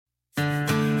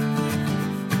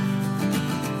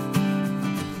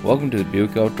Welcome to the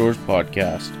Buick Outdoors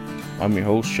Podcast. I'm your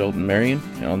host, Sheldon Marion,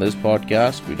 and on this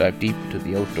podcast, we dive deep into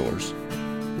the outdoors.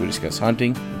 We discuss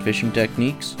hunting and fishing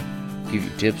techniques, give you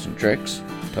tips and tricks,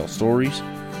 tell stories,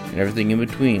 and everything in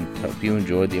between to help you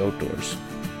enjoy the outdoors.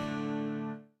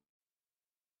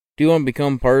 Do you want to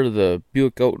become part of the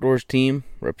Buick Outdoors team,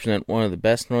 represent one of the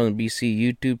best Northern BC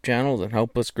YouTube channels, and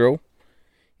help us grow?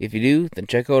 If you do, then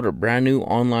check out our brand new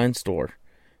online store.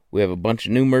 We have a bunch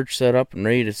of new merch set up and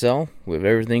ready to sell. We have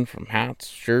everything from hats,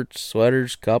 shirts,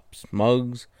 sweaters, cups,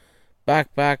 mugs,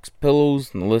 backpacks,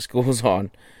 pillows, and the list goes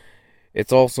on.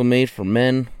 It's also made for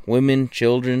men, women,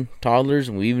 children, toddlers,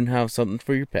 and we even have something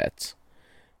for your pets.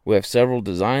 We have several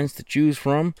designs to choose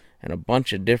from and a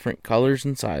bunch of different colors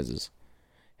and sizes.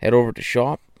 Head over to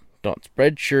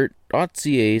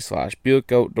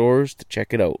shop.spreadshirt.ca/Buick Outdoors to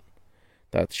check it out.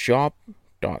 That's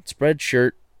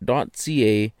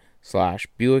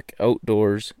shop.spreadshirt.ca/Buick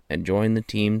Outdoors and join the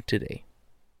team today.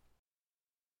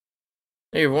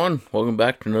 Hey everyone, welcome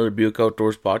back to another Buick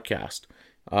Outdoors podcast.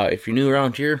 If you're new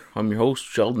around here, I'm your host,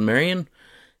 Sheldon Marion,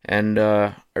 and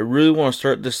I really want to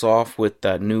start this off with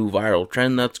that new viral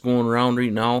trend that's going around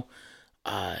right now.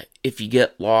 If you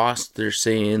get lost, they're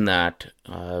saying that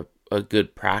a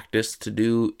good practice to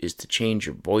do is to change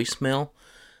your voicemail.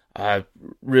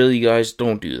 Really, guys,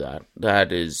 don't do that.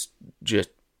 That is just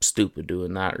stupid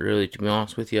doing that, really, to be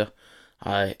honest with you.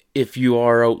 If you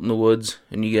are out in the woods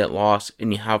and you get lost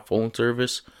and you have phone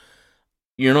service,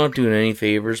 you're not doing any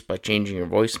favors by changing your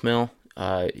voicemail.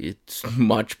 It's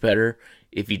much better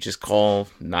if you just call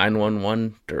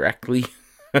 911 directly.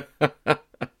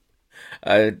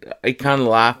 I kind of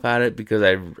laugh at it because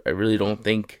I really don't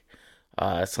think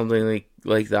something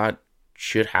like that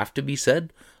should have to be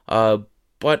said.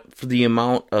 But for the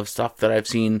amount of stuff that I've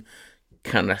seen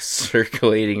kind of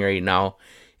circulating right now,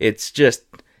 it's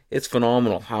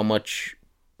phenomenal how much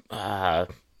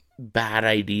bad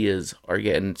ideas are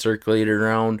getting circulated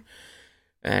around,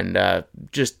 and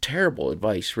just terrible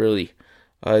advice, really.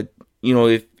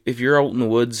 If you're out in the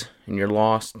woods and you're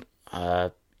lost,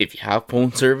 if you have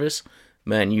phone service,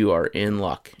 man, you are in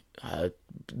luck.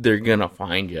 They're gonna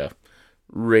find you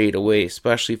right away,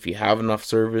 especially if you have enough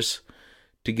service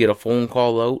to get a phone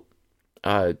call out.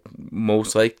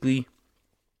 Most likely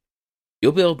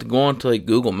you'll be able to go onto like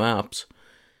Google Maps,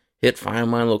 hit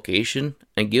find my location,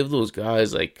 and give those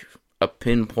guys like a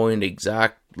pinpoint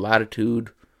exact latitude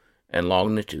and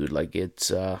longitude. Like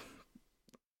it's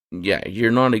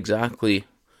you're not exactly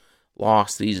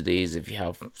lost these days if you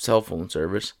have cell phone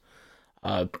service.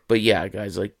 But yeah,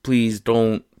 guys, like, please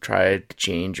don't try to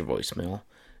change your voicemail,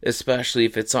 especially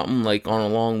if it's something like on a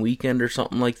long weekend or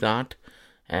something like that,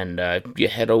 and you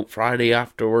head out Friday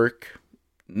after work.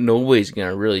 Nobody's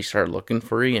gonna really start looking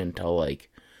for you until like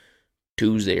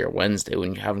Tuesday or Wednesday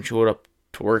when you haven't showed up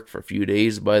to work for a few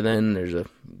days. By then, there's a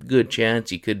good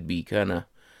chance you could be kind of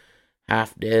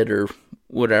half dead or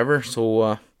whatever.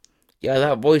 So,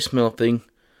 that voicemail thing,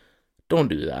 don't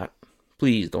do that.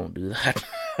 Please don't do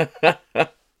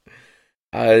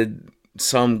that.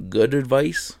 Some good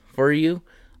advice for you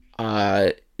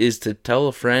is to tell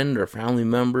a friend or family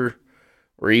member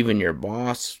or even your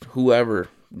boss, whoever,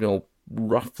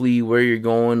 roughly where you're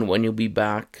going, when you'll be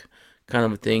back, kind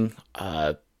of a thing.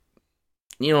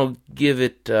 Give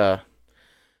it,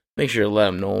 make sure to let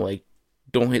them know, like,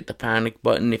 don't hit the panic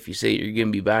button if you say you're going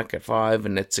to be back at 5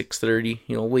 and at 6:30,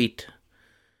 wait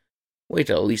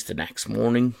till at least the next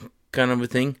morning, kind of a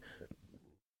thing.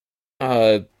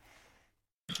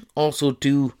 Also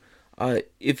too,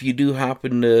 if you do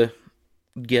happen to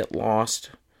get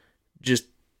lost, just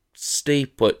stay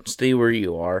put, stay where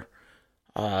you are.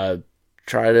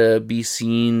 Try to be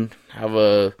seen, have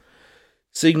a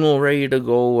signal ready to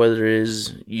go, whether it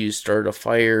is you start a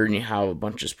fire and you have a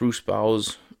bunch of spruce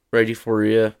boughs ready for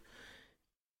you.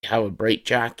 You have a bright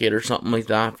jacket or something like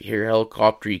that. If you hear a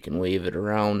helicopter, you can wave it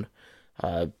around.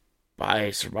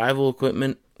 Buy survival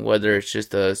equipment, whether it's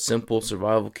just a simple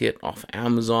survival kit off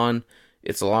Amazon.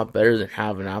 It's a lot better than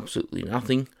having absolutely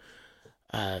nothing.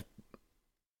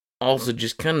 Also,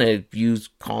 just kind of use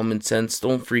common sense.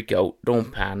 Don't freak out.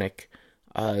 Don't panic.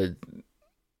 The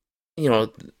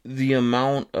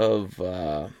amount of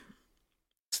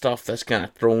stuff that's kind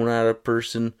of thrown at a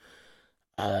person,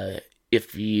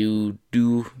 if you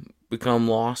do become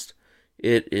lost,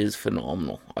 it is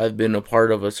phenomenal. I've been a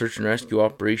part of a search and rescue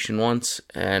operation once,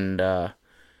 and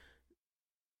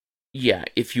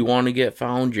if you want to get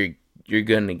found, you're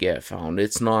gonna get found.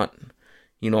 It's not,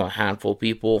 a handful of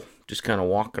people just kind of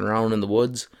walking around in the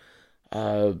woods.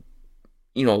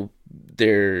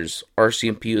 There's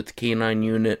RCMP with the K9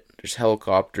 unit, there's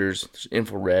helicopters, there's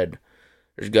infrared,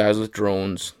 there's guys with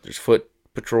drones, there's foot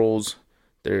patrols,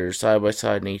 There's side by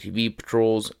side and ATV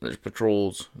patrols. And there's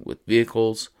patrols with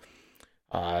vehicles.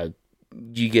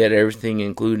 You get everything,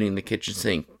 including the kitchen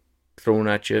sink, thrown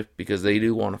at you because they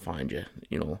do want to find you.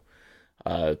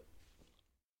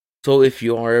 So if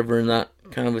you are ever in that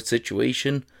kind of a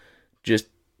situation, just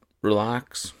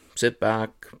relax, sit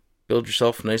back, build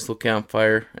yourself a nice little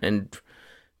campfire, and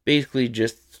basically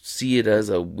just see it as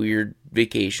a weird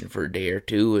vacation for a day or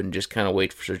two, and just kind of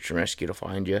wait for search and rescue to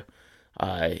find you.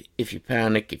 If you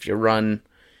panic, if you run,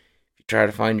 if you try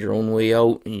to find your own way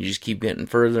out, and you just keep getting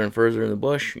further and further in the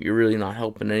bush, you're really not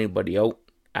helping anybody out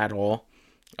at all.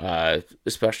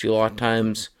 Especially a lot of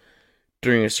times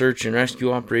during a search and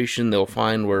rescue operation, they'll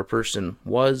find where a person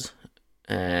was,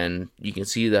 and you can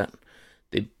see that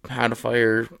they had a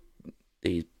fire,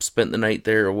 they spent the night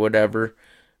there or whatever,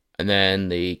 and then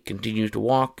they continue to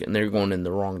walk, and they're going in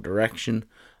the wrong direction.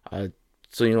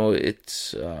 So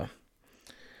it's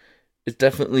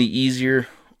definitely easier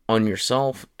on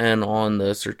yourself and on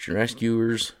the search and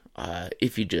rescuers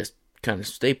if you just kind of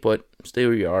stay put, stay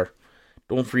where you are,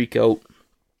 don't freak out.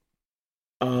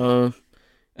 And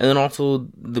then also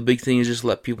the big thing is just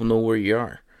let people know where you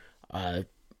are.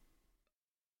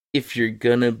 If you're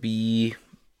gonna be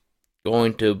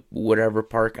going to whatever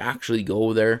park, actually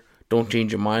go there. Don't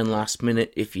change your mind last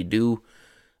minute. If you do,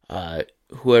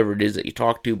 whoever it is that you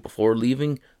talk to before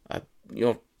leaving,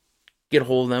 get a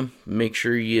hold of them. Make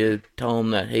sure you tell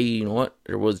them that, hey, you know what,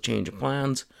 there was a change of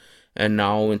plans, and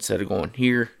now instead of going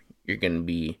here, you're gonna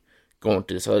be going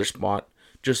to this other spot,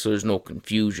 just so there's no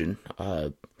confusion.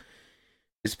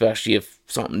 Especially if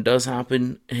something does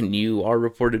happen and you are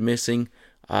reported missing,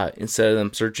 instead of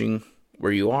them searching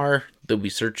where you are, they'll be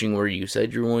searching where you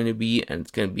said you're going to be, and it's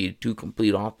going to be two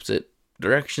complete opposite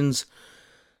directions.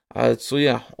 So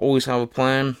yeah, always have a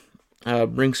plan.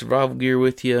 Bring survival gear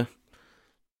with you.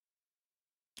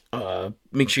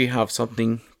 Make sure you have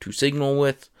something to signal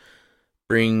with.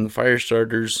 Bring fire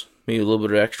starters, maybe a little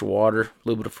bit of extra water, a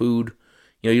little bit of food.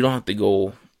 You don't have to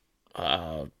go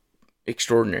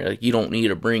extraordinary. Like, you don't need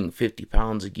to bring 50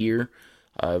 pounds of gear.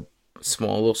 A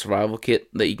small little survival kit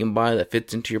that you can buy that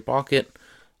fits into your pocket.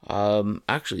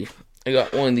 Actually, I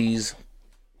got one of these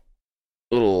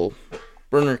little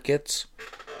burner kits.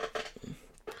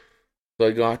 So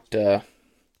I got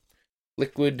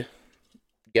liquid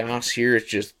gas here. It's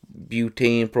just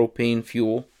butane, propane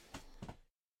fuel.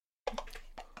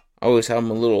 I always have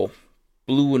my little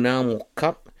blue enamel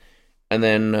cup. And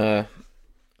then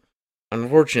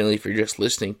unfortunately, if you're just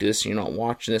listening to this and you're not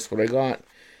watching this, what I got,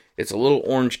 it's a little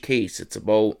orange case. It's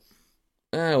about,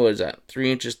 what is that,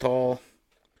 3 inches tall,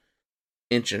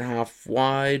 1.5 inches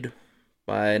wide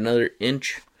by another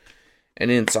inch.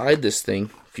 And inside this thing,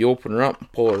 if you open her up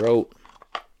and pull her out,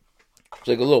 it's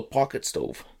like a little pocket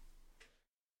stove.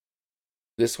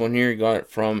 This one here, got it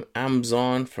from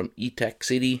Amazon, from E-Tech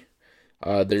City.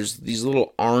 There's these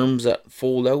little arms that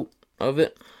fold out of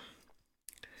it.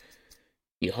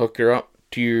 You hook her up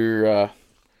to your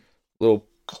little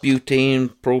butane,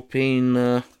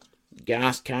 propane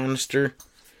gas canister.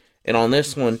 And on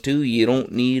this one too, you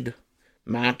don't need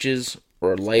matches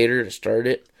or a lighter to start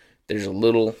it. There's a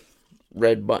little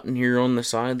red button here on the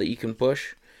side that you can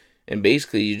push. And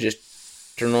basically you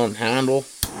just turn on the handle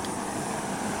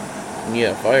and you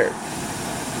have fire.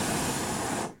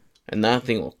 And that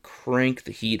thing will crank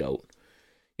the heat out.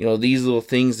 These little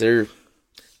things,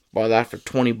 buy that for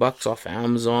 $20 off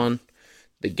Amazon.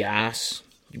 The gas,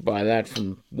 you buy that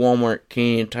from Walmart,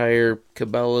 Canadian Tire,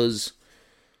 Cabela's,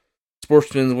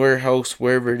 Sportsman's Warehouse,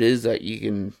 wherever it is that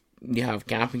you have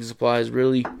camping supplies,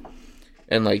 really.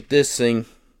 And like this thing,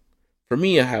 for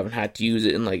me, I haven't had to use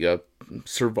it in like a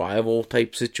survival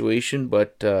type situation,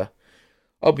 but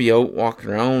I'll be out walking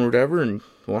around or whatever, and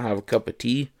want to have a cup of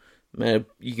tea. Man,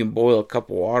 you can boil a cup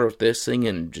of water with this thing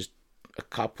in just a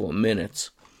couple of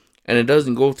minutes. And it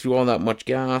doesn't go through all that much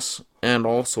gas, and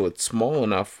also it's small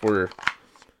enough where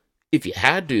if you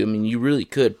had to, you really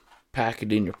could pack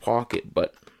it in your pocket,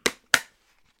 but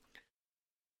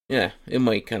yeah, it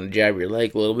might kind of jab your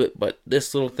leg a little bit. But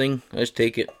this little thing, I just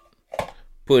take it,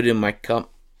 put it in my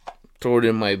cup, throw it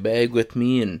in my bag with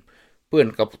me, and put in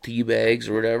a couple tea bags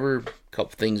or whatever, a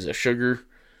couple things of sugar,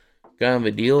 kind of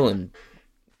a deal. And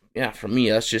yeah, for me,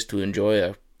 that's just to enjoy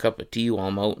a cup of tea while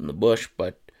I'm out in the bush.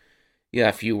 But yeah,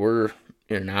 if you were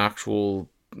in an actual,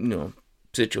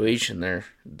 situation there,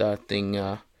 that thing,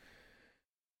 yeah,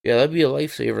 that'd be a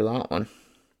lifesaver, that one.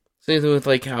 Same thing with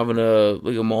like having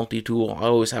a multi-tool. I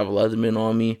always have a Leatherman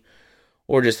on me,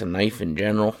 or just a knife in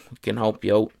general. It can help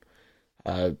you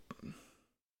out.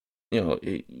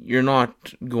 You're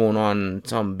not going on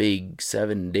some big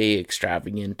 7-day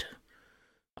extravagant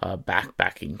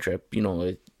backpacking trip.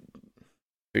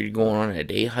 If you're going on a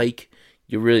day hike,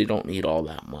 you really don't need all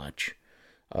that much.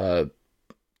 Uh,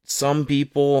 some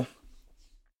people,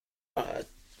 uh,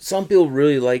 some people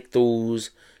really like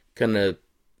those kind of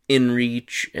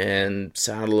in-reach and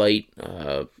satellite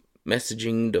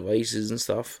messaging devices and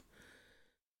stuff.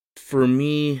 For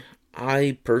me,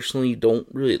 I personally don't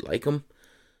really like them.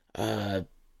 Uh,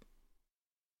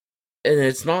 and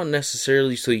it's not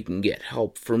necessarily so you can get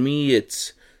help. For me,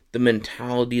 it's the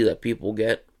mentality that people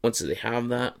get once they have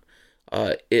that.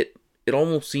 It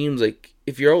almost seems like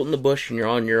if you're out in the bush and you're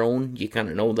on your own, you kind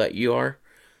of know that you are,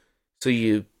 so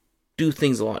you do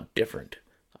things a lot different.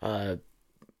 Uh,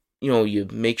 you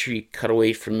make sure you cut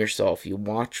away from yourself. You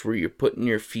watch where you're putting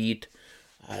your feet.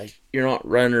 You're not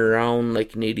running around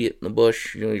like an idiot in the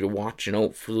bush. You're watching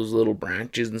out for those little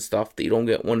branches and stuff that you don't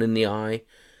get one in the eye.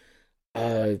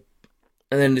 Uh,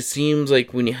 and then it seems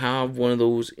like when you have one of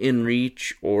those in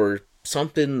reach or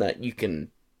something that you can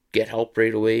get help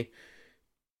right away,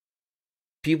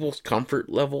 people's comfort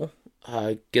level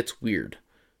gets weird.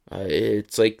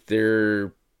 It's like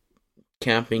they're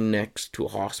camping next to a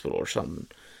hospital or something.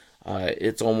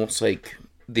 It's almost like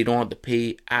they don't have to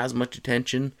pay as much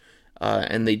attention,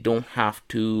 and they don't have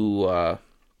to.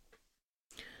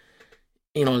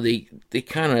 They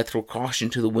kind of throw caution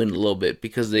to the wind a little bit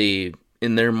because they,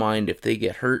 in their mind, if they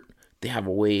get hurt, they have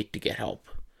a way to get help,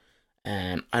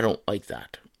 and I don't like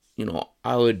that.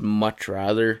 I would much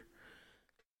rather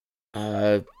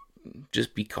uh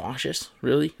just be cautious,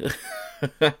 really.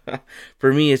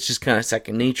 For me, it's just kind of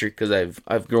second nature because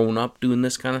I've grown up doing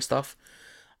this kind of stuff.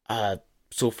 Uh,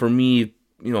 so for me,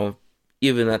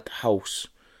 even at the house,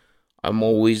 I'm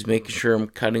always making sure I'm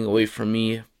cutting away from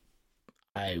me.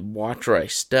 I watch where I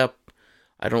step.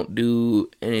 I don't do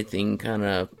anything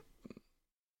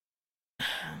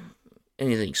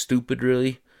stupid,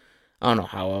 really. I don't know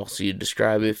how else you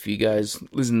describe it. If you guys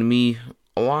listen to me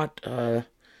a lot, yeah,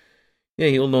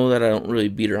 you'll know that I don't really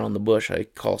beat around the bush. I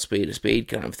call a spade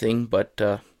kind of thing. But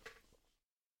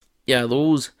yeah,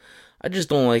 those I just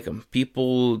don't like them.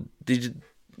 People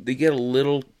they get a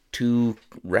little too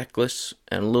reckless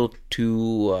and a little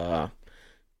too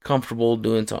comfortable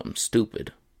doing something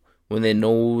stupid when they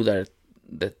know that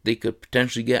they could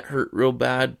potentially get hurt real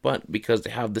bad, but because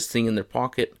they have this thing in their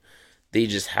pocket, they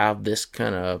just have this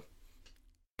kind of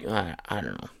I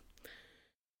don't know.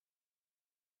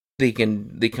 They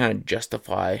kind of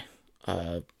justify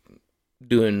uh,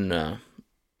 doing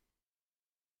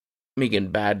making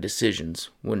bad decisions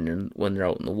when they're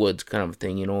out in the woods, kind of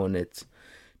thing, and it's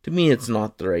to me it's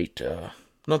not the right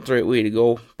way to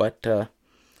go. But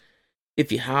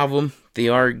if you have them, they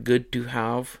are good to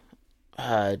have.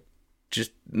 Uh,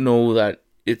 just know that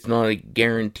it's not a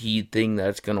guaranteed thing that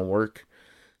it's gonna work.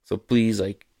 So please,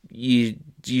 like you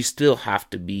still have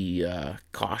to be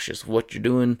cautious of what you're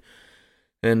doing,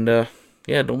 and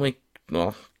yeah, don't make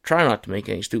well. Try not to make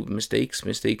any stupid mistakes.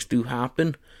 Mistakes do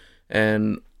happen,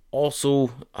 and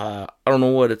also, I don't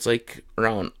know what it's like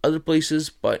around other places,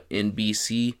 but in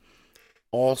BC,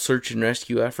 all search and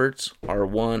rescue efforts are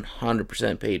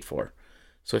 100% paid for.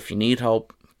 So if you need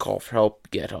help, call for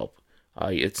help, get help.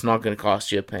 It's not going to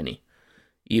cost you a penny.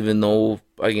 Even though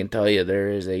I can tell you there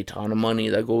is a ton of money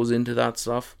that goes into that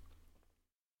stuff.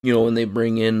 When they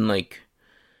bring in like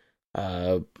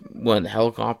one of the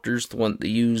helicopters, the one they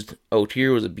used out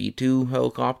here was a B2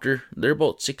 helicopter. They're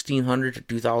about $1,600 to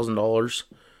 $2,000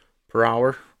 per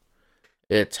hour.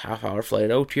 It's half-hour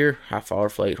flight out here, half-hour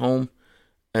flight home,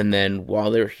 and then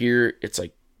while they're here, it's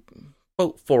like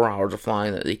about 4 hours of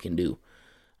flying that they can do.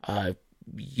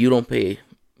 You don't pay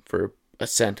for a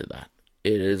cent of that.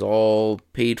 It is all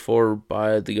paid for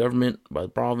by the government, by the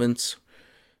province,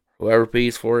 whoever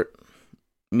pays for it.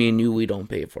 Me and you, we don't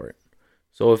pay for it.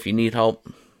 So if you need help,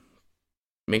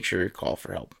 make sure you call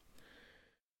for help.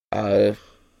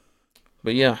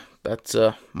 But yeah, that's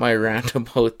my rant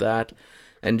about that,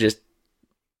 and just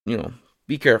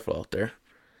be careful out there.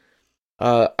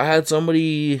 I had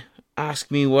somebody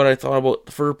ask me what I thought about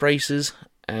the fur prices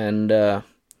and kind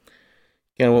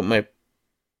of what my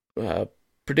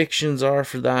predictions are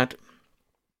for that.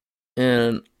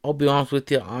 And I'll be honest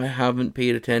with you, I haven't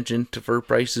paid attention to fur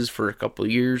prices for a couple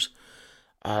of years.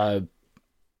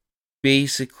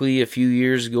 Basically, a few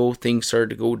years ago, things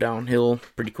started to go downhill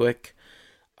pretty quick.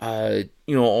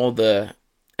 All the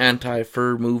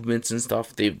anti-fur movements and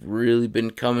stuff, they've really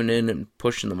been coming in and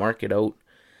pushing the market out.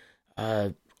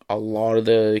 A lot of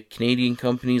the Canadian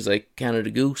companies like Canada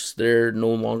Goose, they're no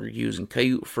longer using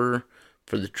coyote fur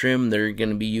for the trim. They're going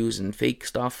to be using fake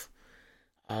stuff,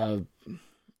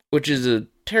 which is a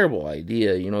terrible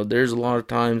idea. There's a lot of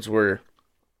times where,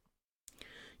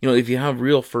 if you have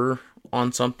real fur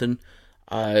on something,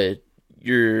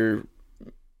 you're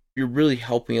really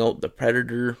helping out the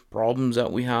predator problems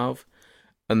that we have.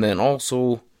 And then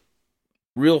also,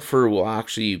 real fur will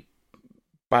actually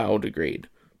biodegrade.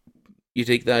 You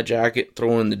take that jacket,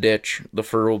 throw it in the ditch, the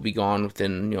fur will be gone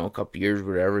within, a couple years or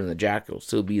whatever, and the jacket will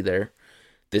still be there.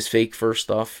 This fake fur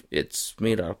stuff, it's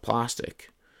made out of plastic.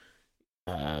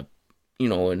 And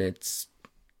it's,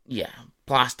 yeah,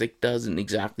 plastic doesn't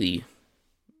exactly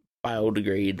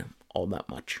biodegrade all that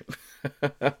much.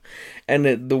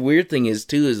 And the weird thing is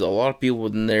too is a lot of people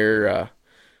when they're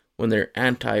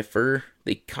anti-fur,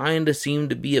 they kind of seem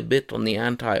to be a bit on the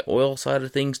anti-oil side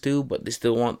of things too, but they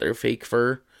still want their fake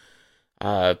fur.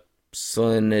 So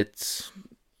then it's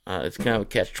kind of a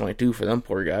catch-22 for them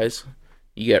poor guys.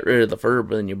 You get rid of the fur,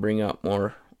 but then you bring up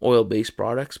more oil-based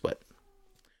products. But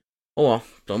oh well,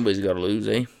 somebody's got to lose,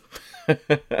 eh?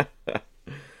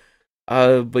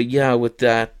 But yeah, with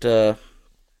that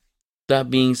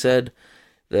being said,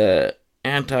 the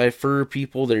anti-fur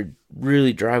people, they're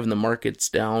really driving the markets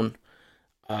down.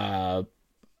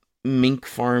 Mink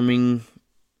farming,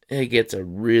 it gets a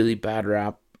really bad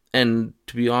rap. And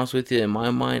to be honest with you, in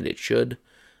my mind, it should.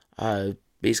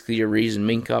 Basically, you're raising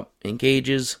mink up in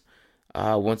cages.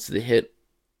 Once they hit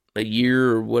a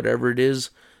year or whatever it is,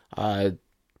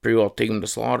 pretty well take them to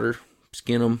slaughter,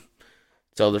 skin them,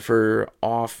 sell their fur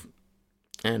off.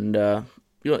 And,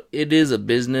 it is a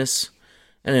business.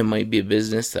 And it might be a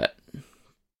business that,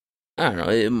 I don't know,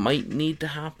 it might need to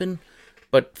happen.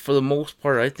 But for the most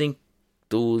part, I think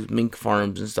those mink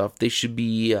farms and stuff, they should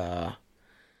be kind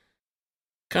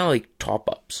of like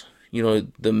top-ups.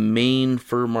 The main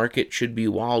fur market should be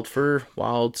wild fur,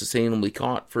 wild, sustainably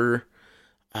caught fur.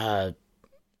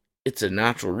 It's a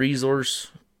natural resource.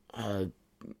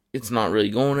 It's not really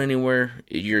going anywhere.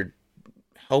 You're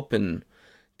helping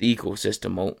the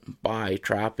ecosystem out by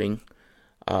trapping.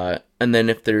 And then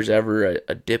if there's ever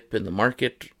a dip in the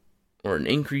market or an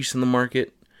increase in the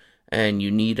market and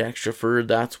you need extra fur,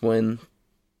 that's when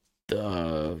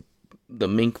the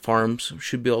mink farms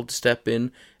should be able to step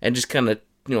in and just kind of,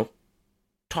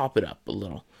 top it up a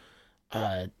little.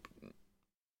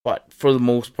 But for the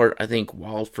most part, I think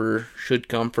wild fur should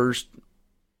come first.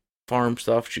 Farm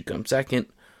stuff should come second.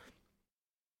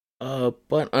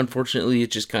 But unfortunately,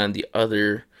 it's just kind of the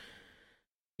other,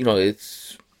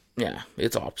 it's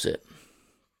opposite.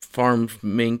 Farm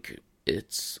mink,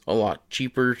 it's a lot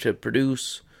cheaper to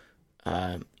produce.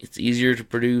 It's easier to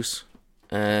produce,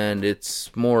 and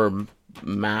it's more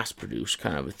mass produced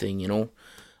kind of a thing,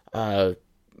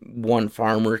 one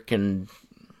farmer can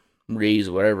raise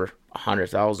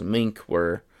 100,000 mink,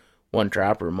 where one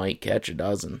trapper might catch a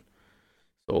dozen.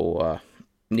 So,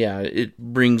 it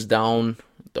brings down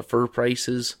the fur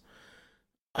prices,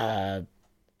 to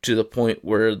the point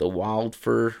where the wild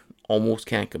fur almost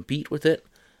can't compete with it.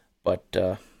 But,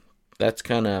 that's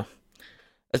not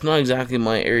exactly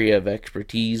my area of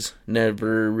expertise.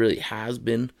 Never really has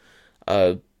been.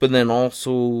 But then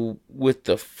also with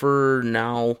the fur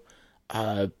now,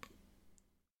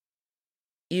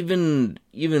 even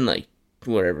like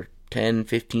 10,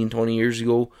 15, 20 years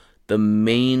ago, the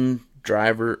main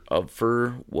driver of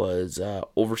fur was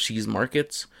overseas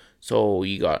markets. So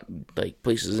you got like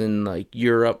places in like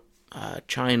Europe,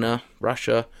 China,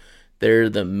 Russia. They're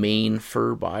the main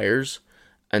fur buyers.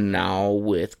 And now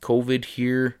with COVID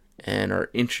here and our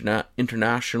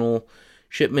international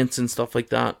shipments and stuff like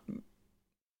that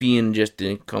being just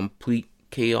in complete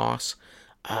chaos,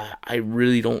 I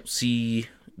really don't see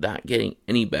that getting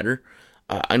any better.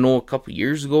 I know a couple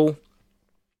years ago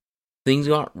things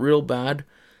got real bad,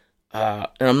 and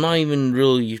I'm not even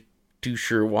really too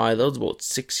sure why. That was about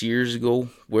 6 years ago,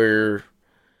 where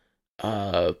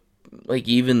like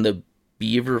even the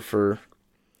beaver fur,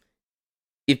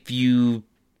 if you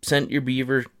sent your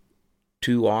beaver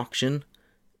to auction,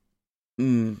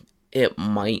 it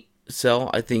might sell.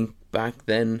 I think back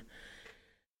then,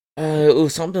 it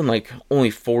was something like only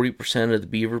 40% of the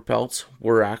beaver pelts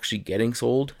were actually getting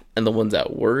sold, and the ones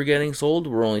that were getting sold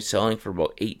were only selling for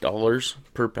about $8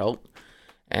 per pelt.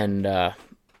 And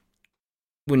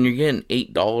when you're getting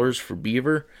 $8 for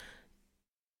beaver,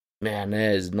 man,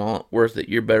 that is not worth it.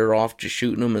 You're better off just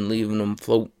shooting them and leaving them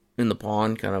float in the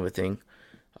pond, kind of a thing.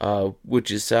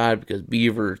 Which is sad, because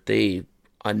beaver, they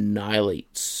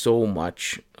annihilate so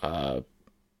much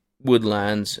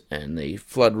woodlands, and they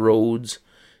flood roads,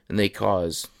 and they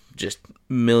cause just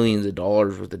millions of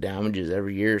dollars worth of damages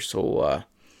every year. So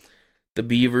the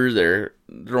beaver, they're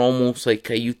almost like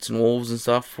coyotes and wolves and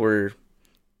stuff, where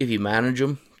if you manage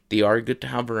them, they are good to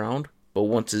have around. But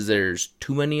once there's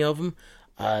too many of them,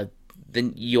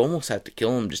 then you almost have to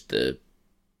kill them just to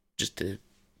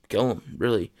kill them.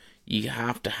 Really, you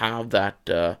have to have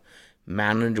that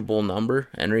manageable number.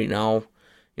 And right now,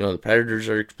 the predators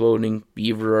are exploding,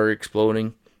 beaver are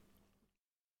exploding,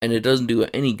 and it doesn't do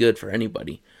any good for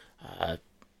anybody.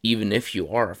 Even if you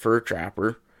are a fur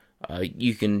trapper,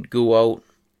 you can go out.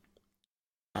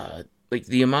 Like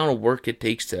the amount of work it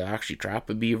takes to actually trap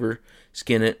a beaver,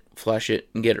 skin it, flesh it,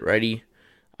 and get it ready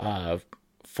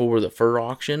for the fur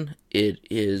auction, it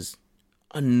is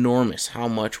enormous how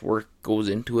much work goes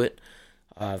into it.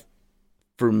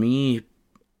 For me,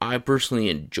 I personally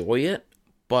enjoy it,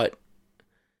 but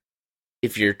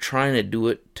if you're trying to do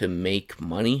it to make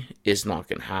money, it's not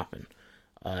going to happen.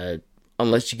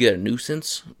 Unless you get a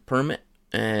nuisance permit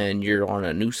and you're on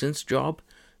a nuisance job,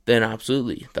 then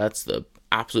absolutely, that's the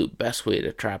absolute best way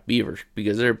to trap beavers,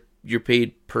 because you're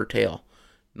paid per tail,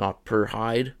 not per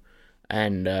hide.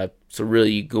 And so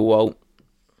really, you go out,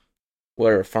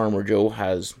 where Farmer Joe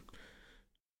has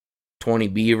 20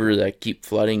 beaver that keep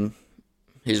flooding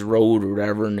his road or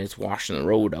whatever, and it's washing the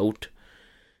road out.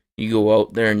 You go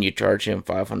out there and you charge him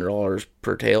 $500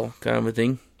 per tail, kind of a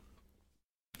thing.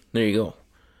 There you go.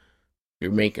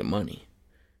 You're making money.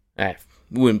 It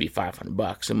wouldn't be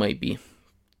 $500. It might be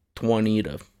 20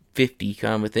 to 50,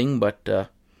 kind of a thing. But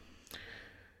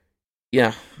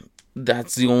yeah,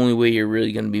 that's the only way you're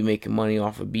really going to be making money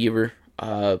off of beaver.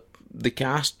 The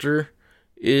caster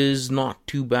is not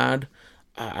too bad.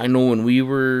 I know when we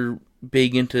were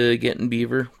big into getting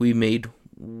beaver, we made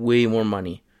way more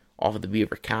money off of the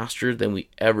beaver caster than we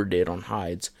ever did on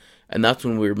hides. And that's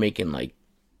when we were making like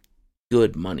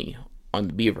good money on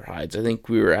the beaver hides. I think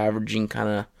we were averaging kind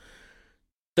of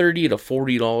 $30 to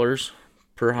 $40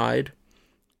 per hide.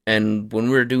 And when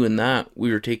we were doing that,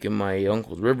 we were taking my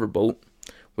uncle's riverboat.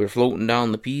 We were floating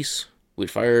down the piece.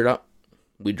 We'd fire it up.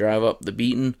 We'd drive up the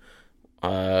beaten.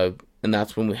 And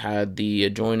that's when we had the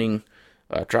adjoining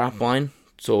trap line.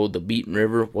 So the beaten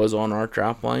river was on our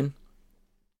trap line.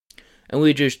 And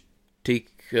we'd just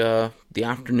take the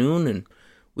afternoon and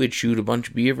we'd shoot a bunch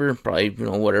of beaver. Probably,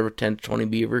 10 to 20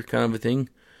 beaver kind of a thing.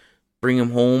 Bring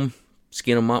them home,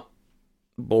 skin them up,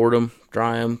 board them,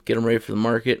 dry them, get them ready for the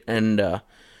market. And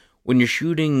when you're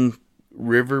shooting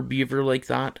river beaver like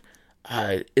that,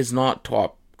 it's not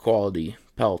top quality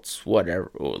pelts,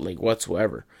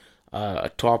 whatsoever.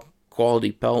 A top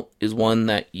quality pelt is one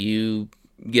that you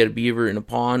get a beaver in a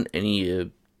pond and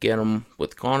you get them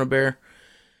with conibear,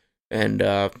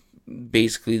 and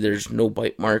basically there's no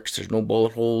bite marks, there's no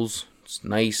bullet holes. It's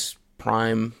nice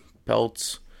prime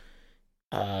pelts.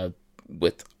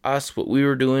 With us, what we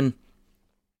were doing,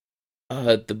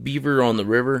 the beaver on the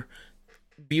river,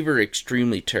 beaver are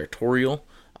extremely territorial.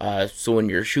 So when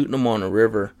you're shooting them on a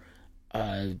river,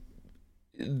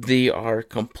 they are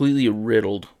completely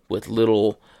riddled with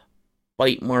little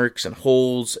bite marks and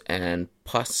holes and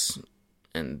pus,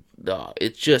 and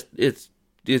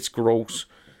it's gross.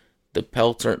 The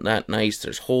pelts aren't that nice.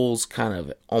 There's holes kind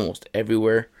of almost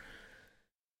everywhere,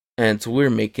 and so we're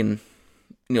making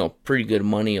pretty good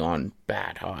money on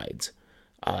bad hides.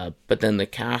 But then the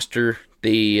caster,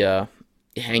 they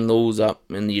hang those up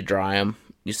and you dry them.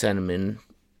 You send them in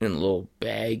a little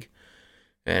bag,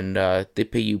 and they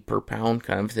pay you per pound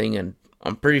kind of thing. And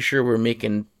I'm pretty sure we're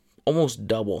making almost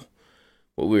double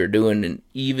what we were doing. And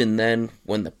even then,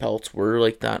 when the pelts were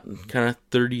like that, kind of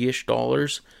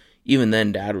 $30-ish, even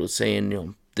then Dad was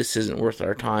saying, this isn't worth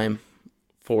our time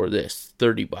for this,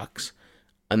 $30.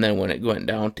 And then when it went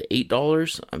down to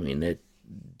 $8, I mean, it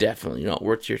definitely not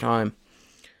worth your time.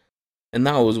 And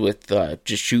that was with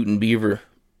just shooting beaver,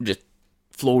 just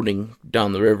floating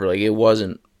down the river. Like, it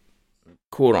wasn't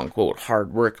quote unquote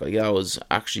hard work. Like, that was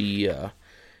actually it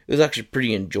was actually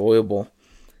pretty enjoyable.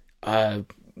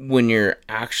 When you're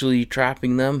actually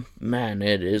trapping them, man,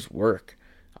 it is work.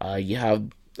 You have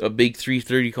a big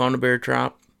 330 conibear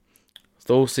trap.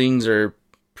 Those things are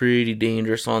pretty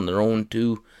dangerous on their own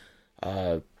too.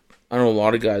 I know a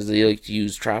lot of guys, they like to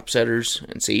use trap setters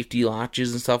and safety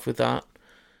latches and stuff with that.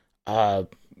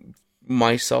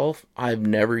 Myself, I've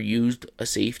never used a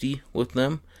safety with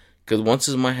them, because once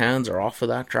my hands are off of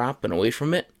that trap and away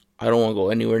from it, I don't want to go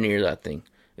anywhere near that thing.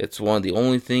 It's one of the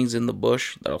only things in the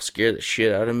bush that'll scare the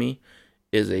shit out of me,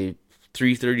 is a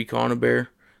 330 conibear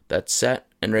that's set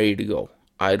and ready to go.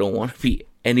 I don't want to be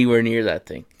anywhere near that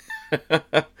thing.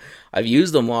 I've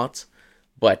used them lots,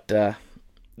 but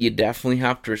you definitely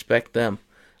have to respect them.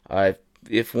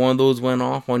 If one of those went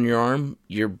off on your arm,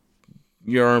 your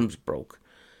arm's broke.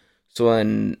 So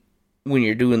then, when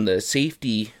you're doing the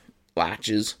safety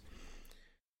latches,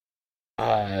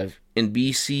 in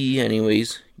BC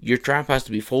anyways, your trap has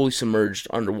to be fully submerged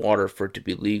underwater for it to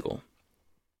be legal.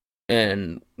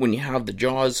 And when you have the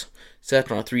jaws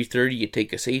set on a 330, you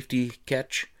take a safety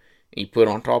catch, and you put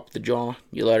it on top of the jaw,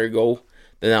 you let her go.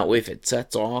 Then that way if it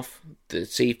sets off, the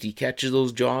safety catches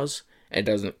those jaws and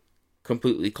doesn't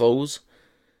completely close.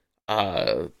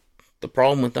 The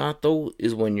problem with that though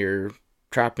is when you're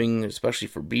trapping, especially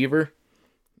for beaver,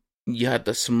 you have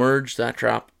to submerge that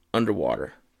trap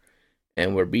underwater.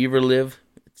 And where beaver live,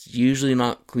 it's usually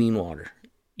not clean water.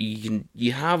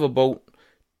 You have about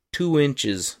 2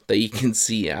 inches that you can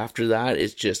see. After that,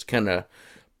 it's just kind of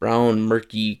brown,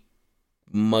 murky,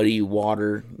 muddy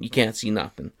water. You can't see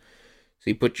nothing.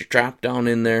 So you put your trap down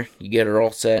in there, you get her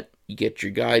all set, you get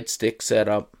your guide stick set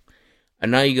up,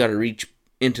 and now you got to reach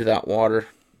into that water,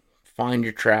 find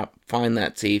your trap, find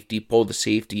that safety, pull the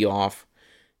safety off,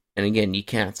 and again, you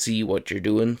can't see what you're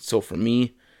doing. So for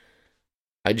me,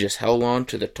 I just held on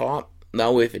to the top.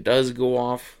 That way, if it does go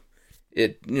off,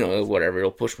 whatever,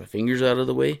 it'll push my fingers out of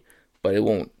the way, but it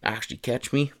won't actually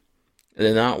catch me. And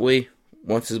then that way,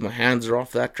 once my hands are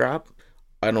off that trap,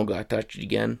 I don't gotta touch it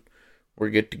again.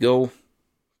 We're good to go.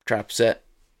 Trap set.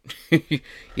 You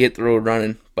hit the road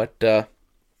running. But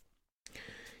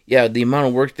yeah, the amount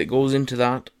of work that goes into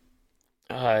that,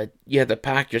 you have to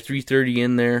pack your 330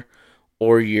 in there,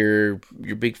 or your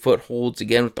big footholds.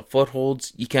 Again, with the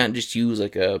footholds, you can't just use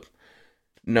like a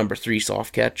number 3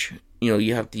 soft catch.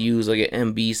 You have to use like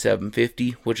an MB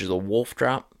 750, which is a wolf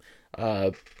trap.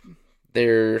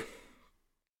 They're,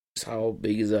 how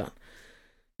big is that?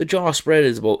 The jaw spread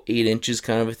is about 8 inches,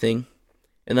 kind of a thing.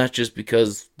 And that's just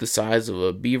because the size of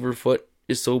a beaver foot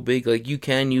is so big. Like, you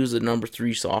can use a number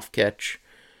 3 soft catch.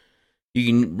 You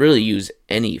can really use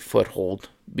any foothold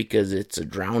because it's a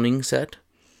drowning set.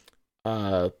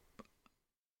 But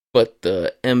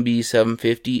the MB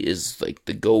 750 is like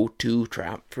the go-to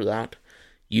trap for that.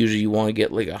 Usually you want to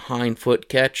get like a hind foot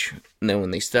catch, and then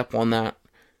when they step on that,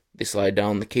 they slide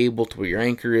down the cable to where your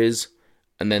anchor is,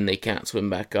 and then they can't swim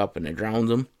back up and it drowns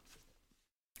them.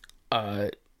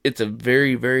 It's a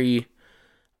very, very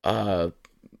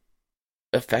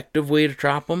effective way to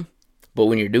trap them. But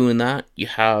when you're doing that, you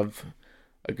have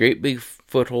a great big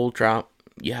foothold trap,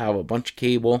 you have a bunch of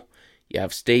cable, you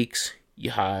have stakes,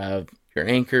 you have your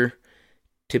anchor.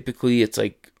 Typically, it's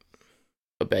like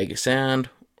a bag of sand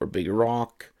or big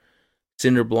rock,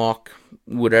 cinder block,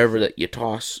 whatever that you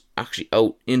toss actually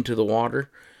out into the water.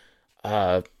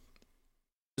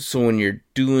 So when you're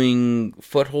doing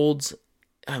footholds,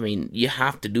 I mean, you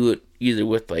have to do it either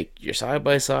with like your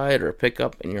side-by-side or a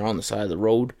pickup and you're on the side of the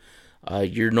road.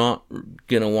 You're not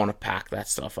going to want to pack that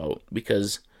stuff out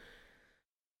because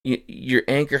your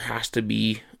anchor has to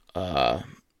be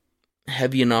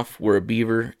heavy enough where a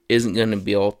beaver isn't going to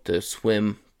be able to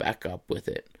swim back up with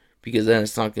it, because then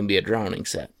it's not going to be a drowning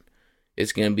set.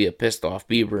 It's going to be a pissed off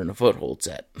beaver in a foothold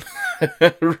set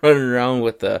running around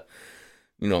with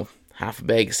half a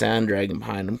bag of sand dragging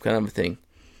behind him, kind of a thing.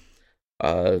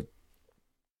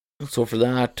 So for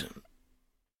that,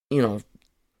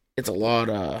 it's a lot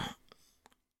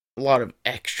of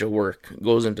extra work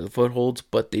goes into the footholds,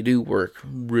 but they do work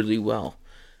really well.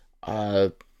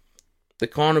 The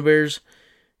Conibears,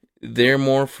 they're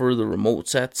more for the remote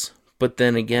sets, but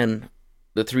then again,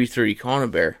 the 330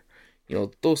 Conibear,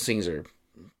 those things are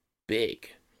big.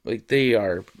 Like, they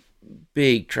are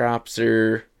big traps.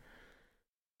 They're,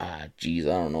 I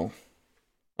don't know.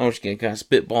 I'm just going to kind of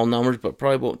spitball numbers, but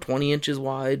probably about 20 inches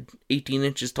wide, 18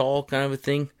 inches tall, kind of a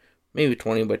thing. Maybe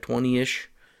 20 by 20-ish,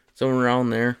 somewhere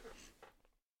around there.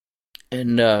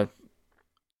 And,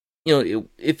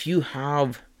 if you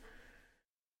have,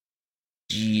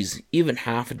 even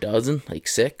half a dozen, like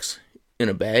 6, in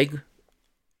a bag,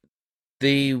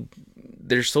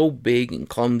 they're so big and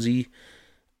clumsy,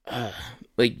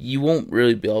 like, you won't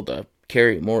really be able to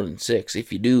carry more than 6.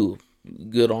 If you do,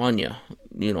 good on you,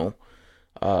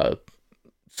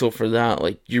 so for that,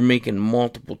 like, you're making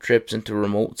multiple trips into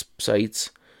remote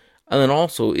sites. And then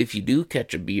also, if you do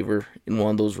catch a beaver in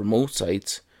one of those remote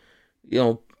sites,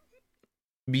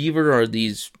 beaver are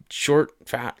these short,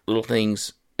 fat little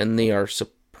things, and they are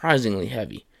surprisingly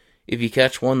heavy. If you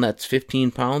catch one that's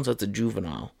 15 pounds, that's a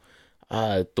juvenile.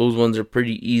 Those ones are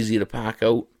pretty easy to pack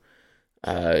out.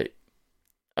 A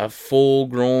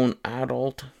full-grown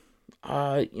adult,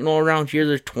 around here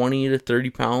they're 20 to 30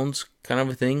 pounds, kind of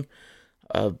a thing.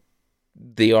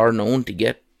 They are known to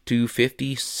get to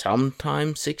 50,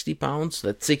 sometimes 60 pounds.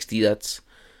 That's 60, that's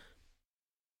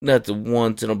a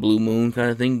once in a blue moon kind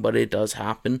of thing, but it does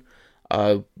happen.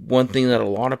 One thing that a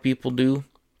lot of people do,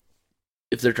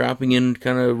 if they're trapping in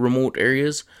kind of remote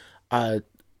areas,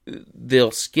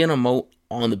 they'll skin them out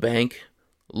on the bank,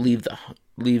 leave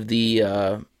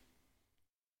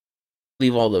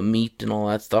all the meat and all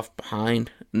that stuff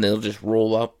behind, and they'll just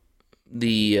roll up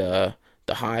the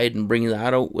hide and bring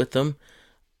that out with them.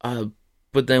 Uh,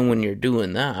 but then when you're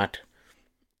doing that,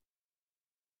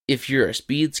 if you're a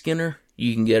speed skinner,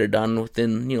 you can get it done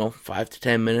within 5 to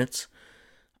 10 minutes.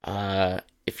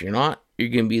 If you're not, you're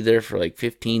gonna be there for like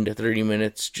 15 to 30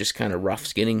 minutes, just kind of rough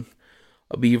skinning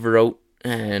a beaver out.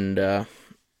 And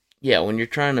yeah, when you're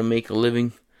trying to make a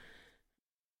living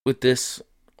with this,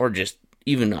 or just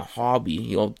even a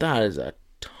hobby, that is a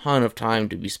ton of time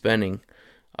to be spending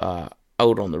uh,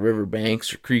 out on the river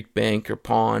banks or creek bank or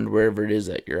pond, wherever it is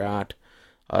that you're at.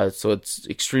 So it's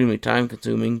extremely time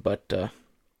consuming, but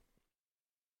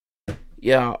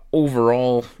yeah,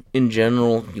 overall, in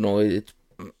general, it's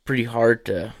pretty hard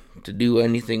to do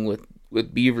anything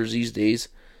with beavers these days.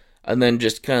 And then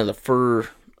just kind of the fur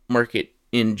market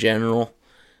in general.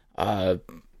 Uh,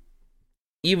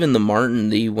 Even the marten,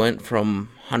 they went from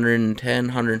 $110,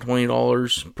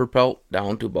 $120 per pelt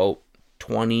down to about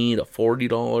 $20 to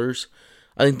 $40.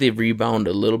 I think they've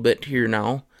rebounded a little bit here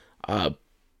now.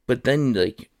 But then,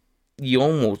 like, you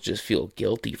almost just feel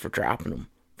guilty for trapping them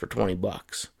for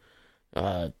 $20.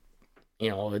 Uh,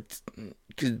 it's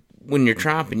because when you're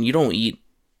trapping, you don't eat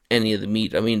any of the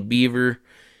meat. I mean, beaver,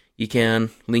 you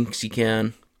can, lynx, you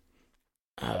can,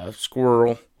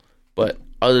 squirrel, but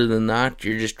other than that,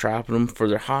 you're just trapping them for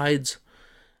their hides.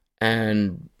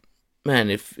 And man,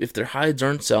 if their hides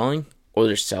aren't selling, or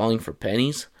they're selling for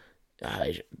pennies,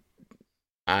 I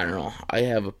don't know. I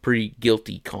have a pretty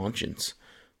guilty conscience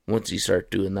once you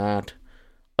start doing that.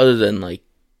 Other than like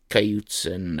coyotes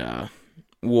and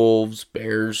wolves,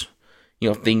 bears,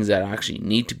 things that actually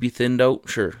need to be thinned out,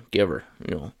 sure, give her.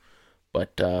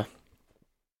 But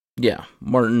yeah,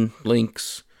 marten,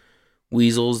 lynx,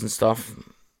 weasels, and stuff.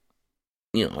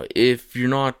 If you're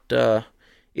not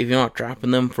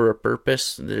trapping them for a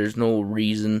purpose, there's no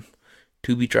reason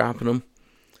to be trapping them.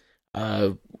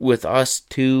 With us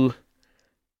too,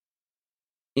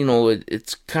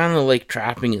 it's kind of like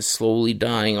trapping is slowly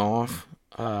dying off.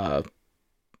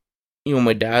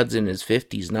 My dad's in his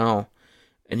 50s now,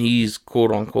 and he's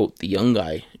quote unquote the young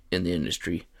guy in the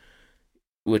industry,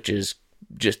 which is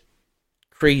just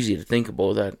crazy to think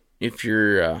about. That if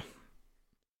you're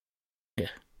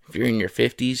if you're in your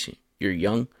 50s, you're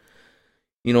young.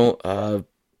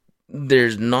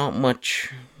 There's not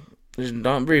much. There's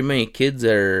not very many kids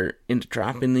that are into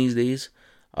trapping these days.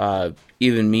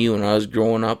 Even me, when I was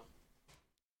growing up,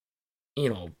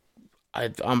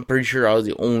 I'm pretty sure I was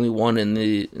the only one in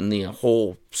the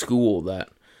whole school that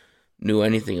knew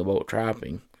anything about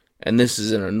trapping. And this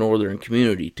is in a northern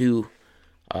community too.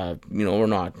 We're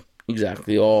not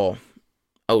exactly all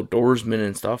outdoorsmen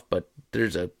and stuff, but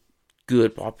there's a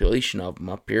good population of them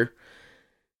up here.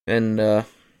 And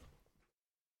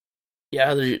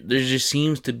yeah, there just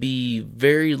seems to be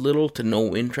very little to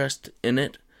no interest in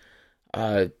it.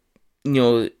 Uh,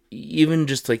 Even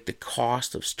just like the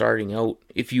cost of starting out,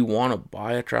 if you want to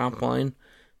buy a trap line,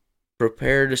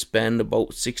 prepare to spend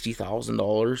about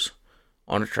 $60,000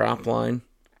 on a trap line.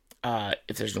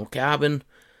 If there's no cabin,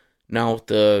 now with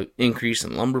the increase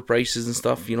in lumber prices and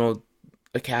stuff,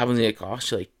 a cabin's gonna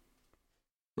cost you like,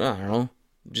 I don't know,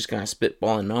 just kind of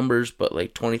spitballing numbers, but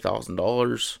like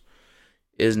 $20,000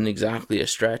 isn't exactly a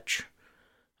stretch.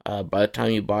 By the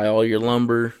time you buy all your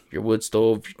lumber, your wood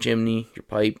stove, your chimney, your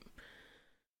pipe,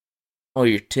 all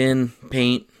your tin,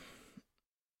 paint,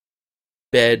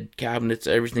 bed, cabinets,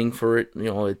 everything for it,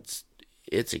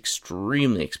 it's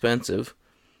extremely expensive.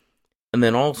 And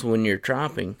then also when you're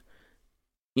trapping,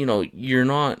 you're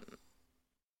not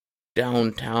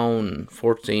downtown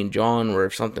Fort St. John where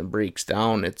if something breaks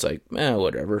down, it's like,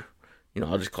 whatever.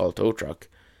 I'll just call a tow truck.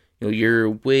 You're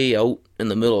way out in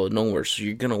the middle of nowhere, so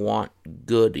you're going to want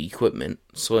good equipment.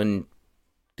 So to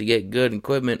get good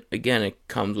equipment, again, it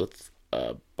comes with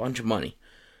a bunch of money.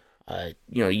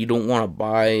 You don't want to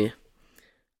buy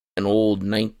an old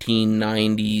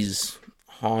 1990s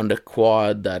Honda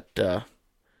quad that,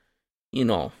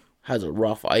 has a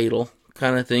rough idle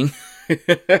kind of thing.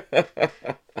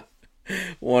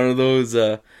 One of those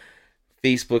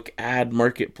Facebook ad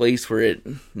marketplace where it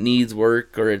needs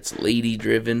work or it's lady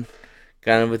driven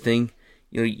kind of a thing.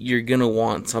 You're going to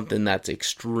want something that's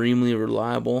extremely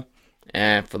reliable.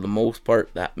 And for the most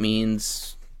part, that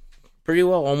means pretty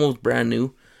well almost brand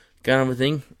new kind of a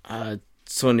thing.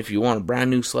 So if you want a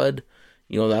brand new sled,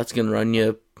 that's going to run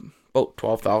you about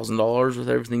 $12,000 with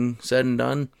everything said and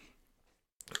done.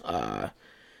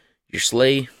 Your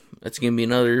sleigh, that's going to be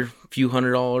another few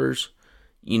 $100s.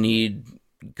 You need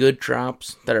good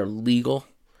traps that are legal.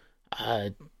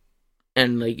 And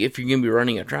like if you're going to be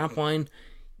running a trap line,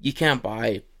 you can't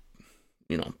buy,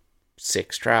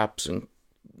 6 traps and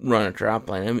run a trap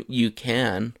line. I mean, you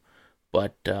can,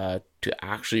 but to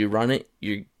actually run it,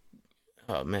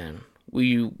 oh man,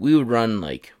 We would run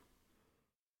like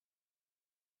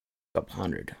a couple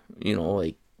hundred.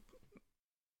 Like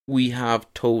we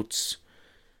have totes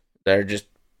that are just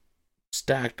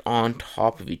stacked on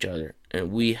top of each other,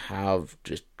 and we have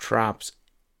just traps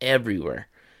everywhere.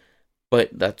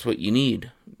 But that's what you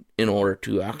need in order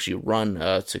to actually run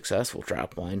a successful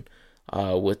trap line.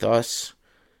 With us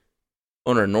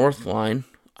on our north line,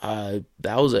 that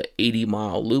was a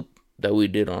 80-mile loop that we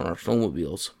did on our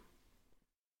snowmobiles.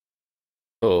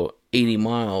 So 80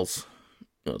 miles,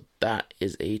 that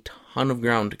is a ton of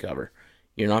ground to cover.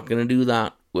 You're not going to do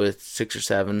that with 6 or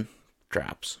 7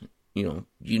 traps. You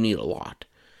need a lot.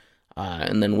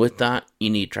 And then with that, you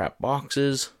need trap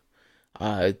boxes.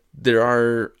 There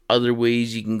are other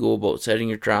ways you can go about setting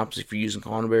your traps if you're using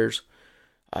conibears.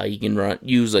 You can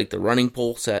use like the running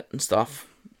pole set and stuff.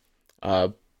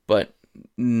 But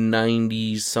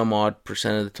 90 some odd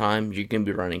percent of the time, you're going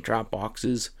to be running trap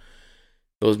boxes.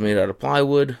 Those made out of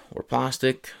plywood or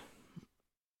plastic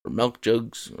or milk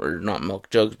jugs, or not milk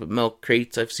jugs, but milk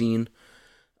crates I've seen.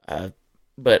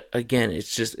 But again,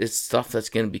 it's stuff that's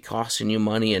going to be costing you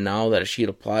money. And now that a sheet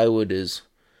of plywood is,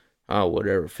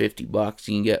 whatever, $50,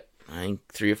 you can get, I think,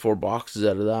 3 or 4 boxes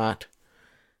out of that.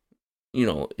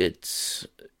 That's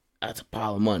a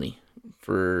pile of money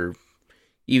for,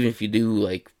 even if you do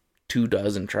like 2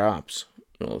 dozen traps.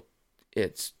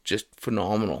 It's just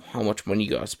phenomenal how much money you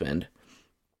gotta spend.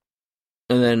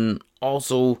 And then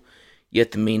also, you have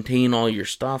to maintain all your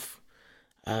stuff,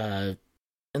 and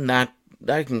that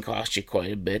can cost you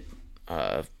quite a bit.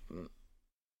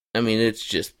 It's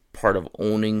just part of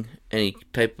owning any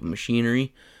type of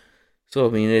machinery.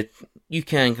 So you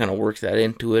can kind of work that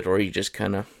into it, or you just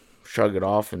kind of shrug it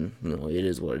off, and it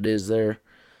is what it is there.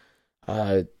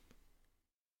 A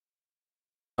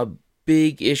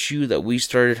big issue that we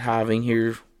started having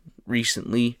here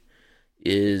recently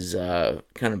is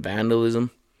kind of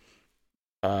vandalism.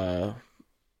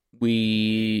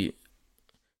 We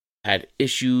had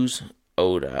issues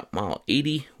out at mile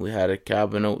 80. We had a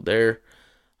cabin out there.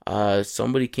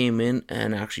 Somebody came in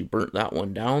and actually burnt that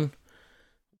one down.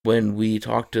 When we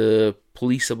talked to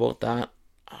police about that,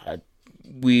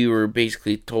 we were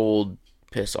basically told,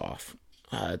 piss off.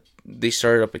 They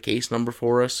started up a case number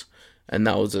for us, and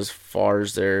that was as far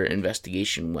as their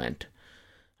investigation went.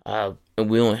 And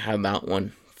we only had that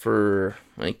one for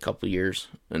like a couple of years,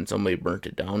 and somebody burnt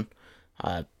it down.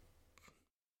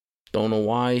 Don't know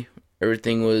why.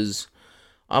 Everything was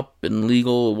up and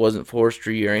legal. It wasn't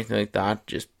forestry or anything like that.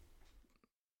 Just,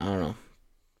 I don't know.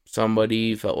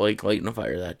 Somebody felt like lighting a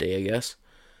fire that day, I guess.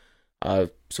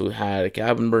 So we had a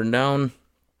cabin burned down.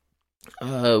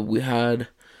 We had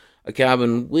a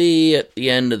cabin way at the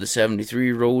end of the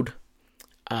 73 road.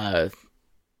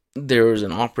 There was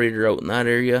an operator out in that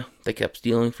area that kept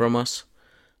stealing from us.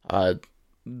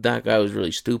 That guy was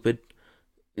really stupid.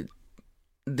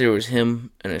 There was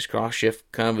him and his cross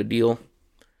shift kind of a deal.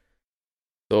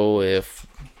 So if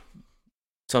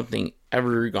something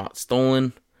ever got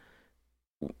stolen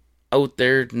out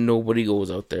there, nobody goes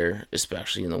out there,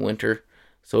 especially in the winter.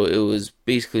 So it was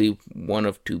basically one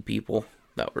of 2 people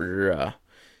that were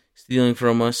stealing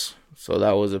from us. So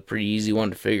that was a pretty easy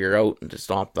one to figure out and to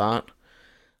stop that.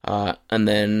 And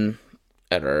then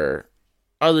at our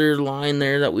other line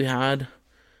there that we had,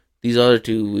 these other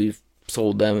 2, we've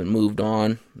sold them and moved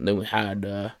on. And then we had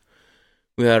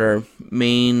our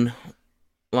main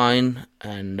line,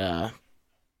 and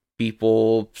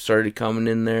people started coming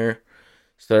in there,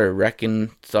 started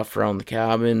wrecking stuff around the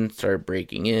cabin, started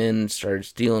breaking in, started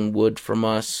stealing wood from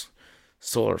us,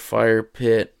 solar fire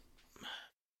pit,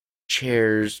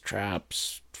 chairs,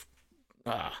 traps.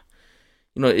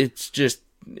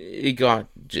 It got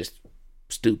just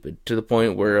stupid to the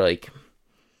point where, like,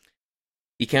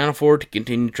 you can't afford to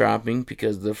continue trapping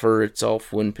because the fur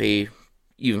itself wouldn't pay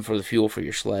even for the fuel for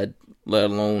your sled,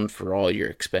 let alone for all your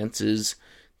expenses,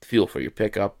 the fuel for your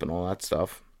pickup and all that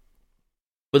stuff.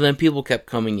 But then people kept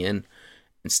coming in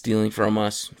and stealing from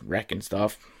us, wrecking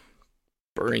stuff,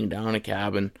 burning down a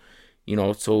cabin,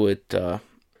 so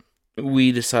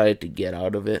we decided to get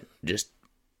out of it, just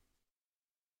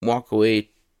walk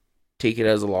away, take it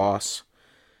as a loss.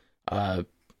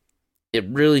 It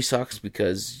really sucks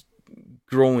because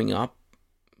growing up,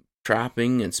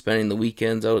 trapping and spending the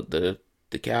weekends out at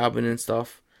the cabin and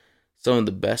stuff, some of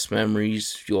the best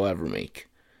memories you'll ever make.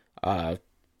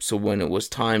 So when it was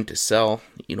time to sell,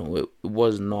 it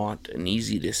was not an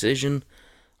easy decision,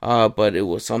 but it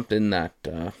was something that,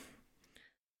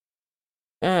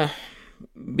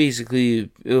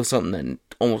 basically, it was something that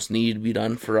almost needed to be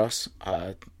done for us.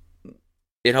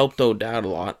 It helped out Dad a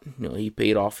lot. He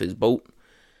paid off his boat,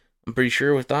 I'm pretty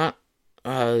sure, with that.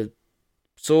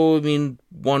 So, I mean,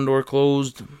 one door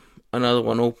closed, another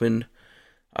one opened.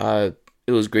 It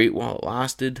was great while it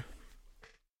lasted,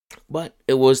 but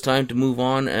it was time to move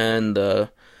on. And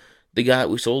the guy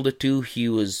we sold it to, he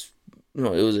was, it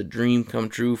was a dream come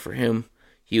true for him.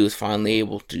 He was finally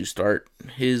able to start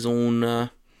his own,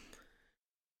 I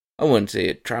wouldn't say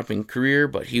a trapping career,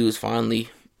 but he was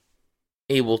finally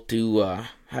able to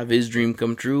have his dream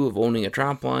come true of owning a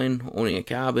trap line, owning a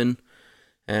cabin,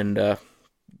 and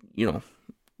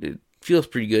it feels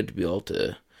pretty good to be able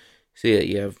to say that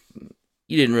you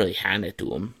didn't really hand it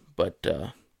to him, but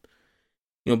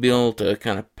being able to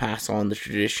kind of pass on the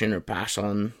tradition or pass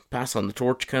on the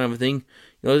torch kind of a thing.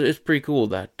 It's pretty cool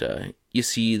that you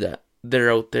see that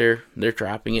they're out there, they're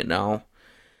trapping it now,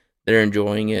 they're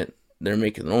enjoying it, they're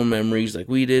making their own memories like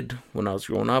we did when I was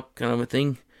growing up, kind of a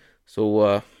thing.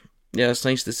 So yeah, it's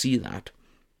nice to see that.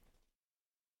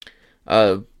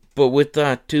 But with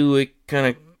that too, it kind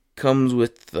of comes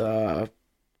with what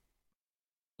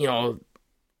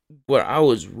I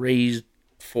was raised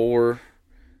for.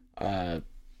 The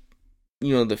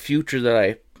future that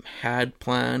I had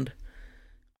planned.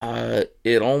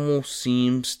 It almost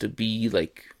seems to be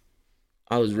like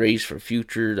I was raised for a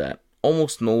future that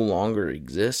almost no longer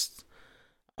exists.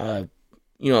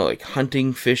 Like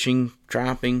hunting, fishing,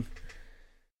 trapping.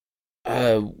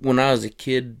 When I was a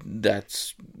kid,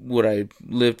 that's what I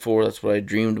lived for. That's what I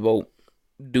dreamed about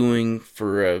doing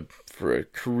for a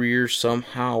career.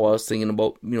 Somehow, I was thinking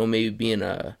about maybe being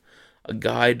a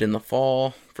guide in the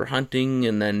fall for hunting,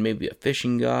 and then maybe a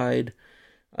fishing guide,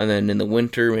 and then in the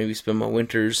winter maybe spend my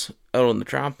winters out on the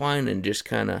trap line and just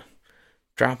kind of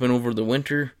trapping over the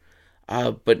winter.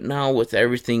 But now with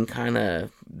everything kind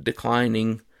of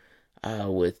declining,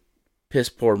 with piss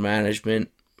poor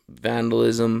management,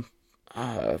 vandalism,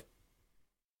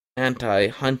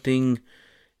 anti-hunting,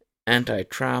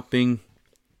 anti-trapping,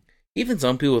 even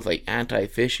some people with like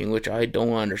anti-fishing, which I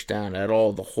don't understand at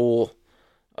all. The whole,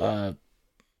 it's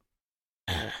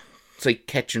like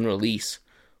catch and release.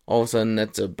 All of a sudden,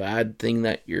 that's a bad thing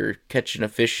that you're catching a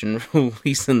fish and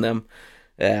releasing them.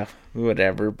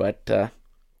 Whatever. But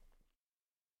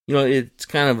it's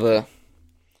kind of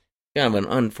an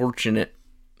unfortunate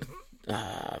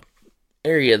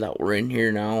area that we're in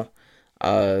here now.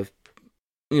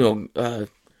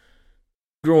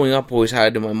 Growing up, always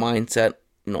had in my mindset,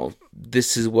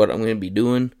 this is what I'm going to be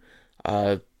doing.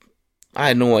 I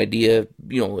had no idea,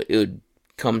 it would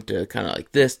come to kind of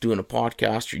like this, doing a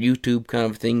podcast or YouTube kind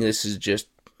of thing. This has just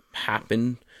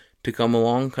happened to come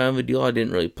along kind of a deal. I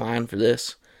didn't really plan for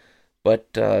this.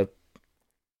 But, the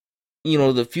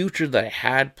future that I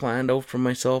had planned out for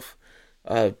myself,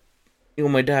 my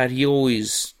dad, he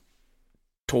always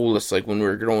told us, like, when we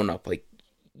were growing up, like,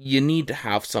 you need to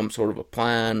have some sort of a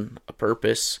plan, a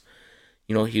purpose.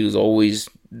 He was always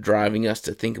driving us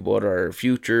to think about our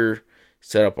future,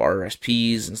 set up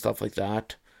RSPs and stuff like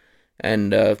that.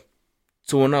 And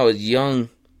so when I was young,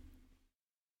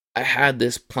 I had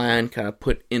this plan kind of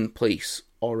put in place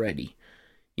already.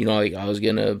 Like I was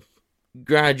going to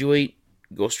graduate,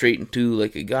 go straight into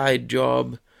like a guide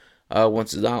job.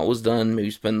 Once that was done,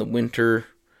 maybe spend the winter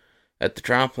at the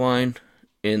trap line.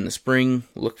 In the spring,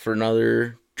 look for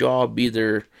another job,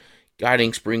 either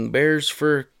guiding spring bears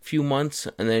for a few months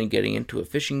and then getting into a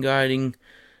fishing guiding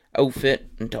outfit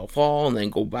until fall, and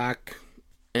then go back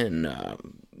and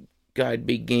guide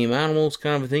big game animals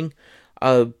kind of a thing.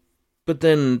 But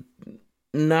then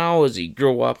now as you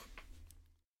grow up,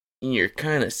 you're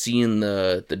kind of seeing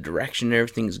the direction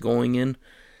everything's going in.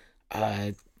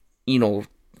 That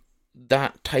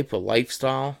type of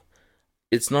lifestyle,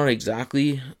 it's not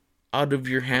exactly out of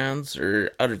your hands or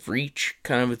out of reach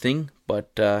kind of a thing,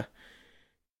 but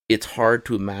it's hard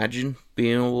to imagine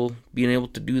being able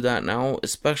to do that now,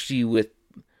 especially with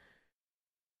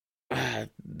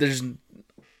there's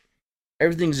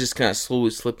everything's just kind of slowly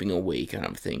slipping away kind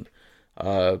of thing.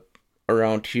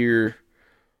 Around here,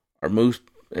 our moose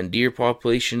and deer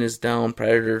population is down,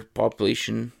 predator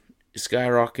population is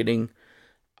skyrocketing.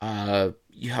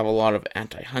 You have a lot of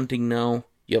anti-hunting now.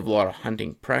 You have a lot of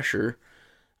hunting pressure.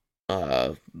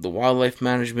 The wildlife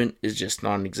management is just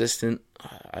non-existent.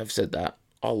 I've said that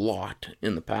a lot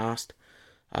in the past.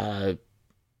 The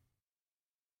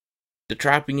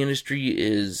trapping industry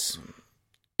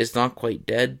it's not quite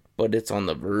dead, but it's on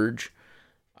the verge.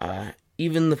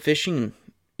 Even the fishing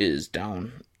is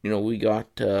down. We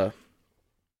got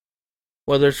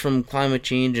whether it's from climate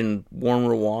change and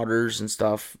warmer waters and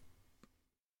stuff,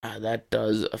 that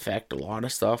does affect a lot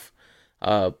of stuff.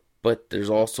 But there's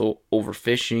also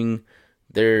overfishing.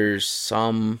 There's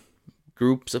some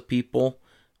groups of people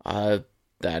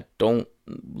that don't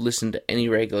listen to any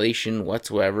regulation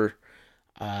whatsoever.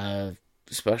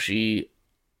 Especially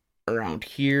around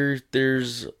here,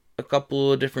 there's a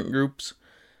couple of different groups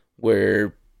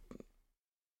where,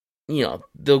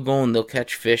 they'll go and they'll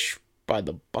catch fish by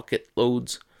the bucket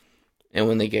loads. And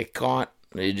when they get caught,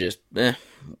 they just,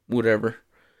 whatever.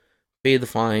 Pay the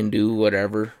fine, do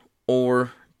whatever.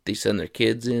 Or they send their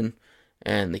kids in,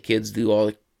 and the kids do all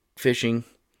the fishing.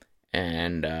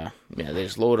 And, they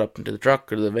just load up into the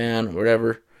truck or the van or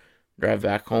whatever, drive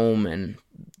back home, and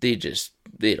they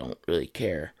don't really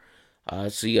care.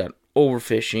 So you got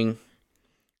overfishing,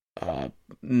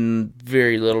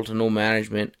 very little to no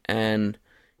management, and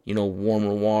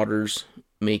warmer waters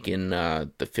making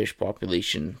the fish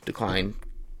population decline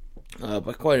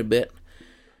by quite a bit.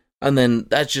 And then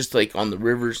that's just like on the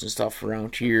rivers and stuff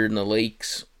around here and the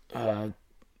lakes. It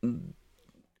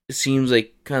seems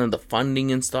like kind of the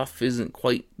funding and stuff isn't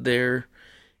quite there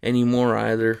anymore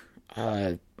either.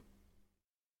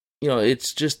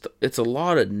 It's a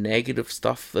lot of negative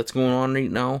stuff that's going on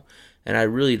right now, and I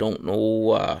really don't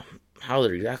know how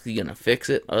they're exactly gonna fix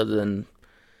it, other than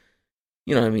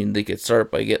they could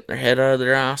start by getting their head out of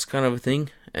their ass, kind of a thing,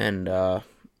 and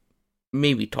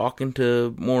maybe talking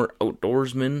to more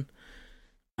outdoorsmen.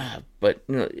 But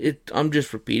I'm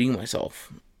just repeating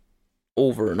myself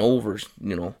over and over.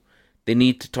 They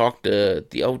need to talk to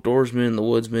the outdoorsmen, the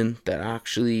woodsmen that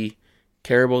actually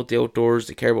care about the outdoors,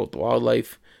 they care about the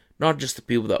wildlife, not just the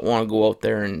people that want to go out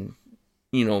there and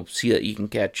see that you can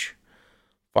catch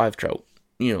 5 trout.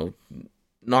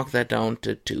 Knock that down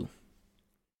to 2.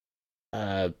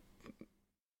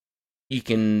 You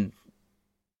can.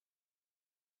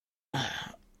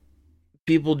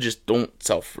 People just don't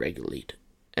self-regulate,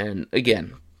 and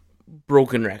again,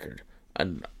 broken record.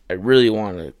 And I really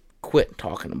want to quit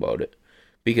talking about it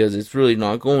because it's really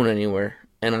not going anywhere.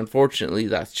 And unfortunately,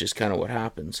 that's just kind of what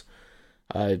happens.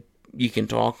 You can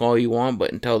talk all you want,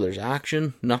 but until there's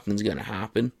action, nothing's gonna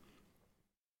happen.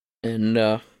 And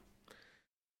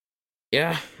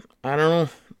yeah, I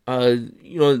don't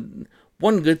know.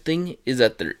 One good thing is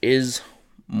that there is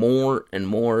more and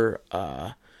more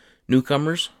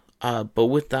newcomers. But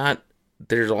with that,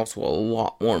 there's also a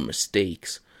lot more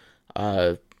mistakes.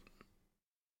 I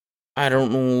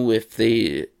don't know if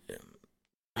their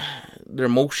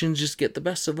emotions just get the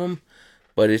best of them,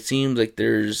 but it seems like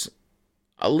there's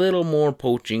a little more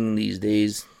poaching these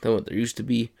days than what there used to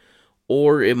be,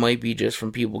 or it might be just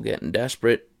from people getting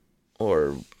desperate,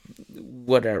 or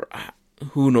whatever.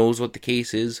 Who knows what the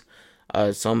case is?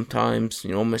 Sometimes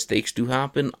mistakes do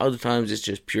happen. Other times it's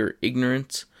just pure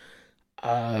ignorance.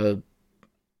 The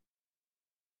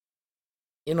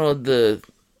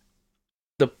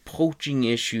poaching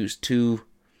issues too.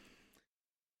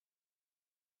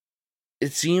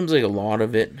 It seems like a lot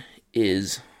of it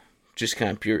is just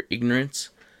kind of pure ignorance.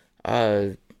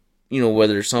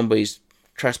 Whether somebody's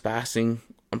trespassing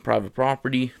on private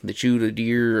property, they shoot a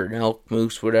deer or an elk,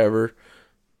 moose, whatever.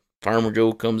 Farmer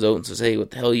Joe comes out and says, "Hey, what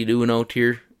the hell are you doing out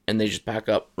here?" And they just pack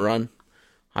up, run,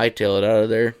 hightail it out of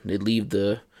there. They leave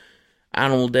the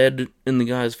animal dead in the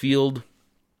guy's field.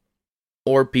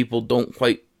 Or people don't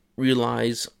quite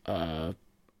realize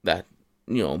that,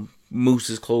 moose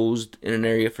is closed in an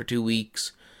area for 2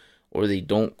 weeks. Or they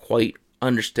don't quite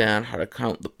understand how to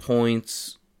count the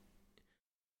points.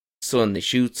 So when they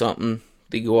shoot something,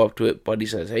 they go up to it. Buddy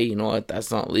says, "Hey, you know what? That's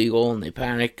not legal." And they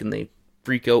panic and they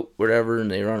freak out, whatever,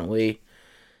 and they run away.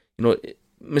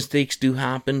 Mistakes do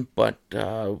happen, but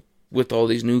with all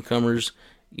these newcomers,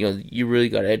 you really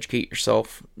got to educate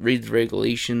yourself, read the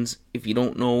regulations. If you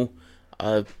don't know,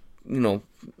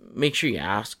 make sure you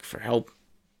ask for help.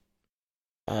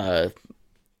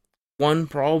 One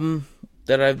problem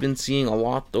that I've been seeing a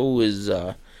lot, though, is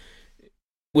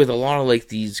with a lot of like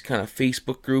these kind of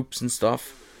Facebook groups and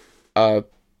stuff,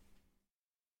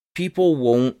 people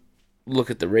won't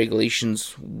look at the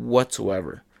regulations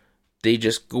whatsoever. They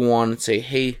just go on and say,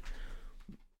 "Hey,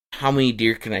 how many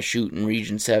deer can I shoot in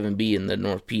Region 7B in the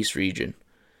Northeast region?"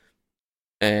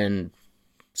 And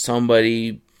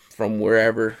somebody from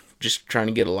wherever, just trying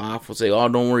to get a laugh, will say, "Oh,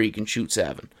 don't worry, you can shoot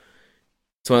 7."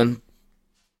 So when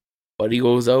Buddy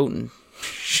goes out and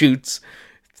shoots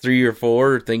 3 or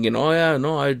 4, thinking, "Oh yeah,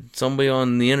 no, somebody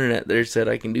on the internet there said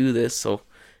I can do this, so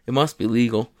it must be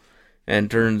legal."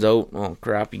 And turns out, oh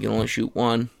crap, you can only shoot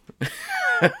 1.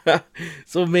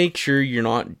 So make sure you're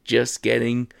not just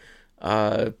getting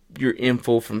your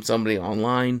info from somebody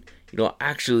online.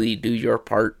 Actually do your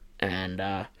part and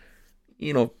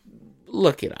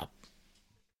look it up.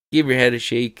 Give your head a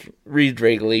shake, read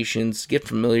regulations, get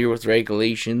familiar with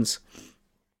regulations.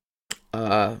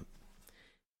 If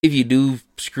you do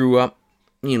screw up,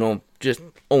 just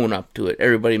own up to it.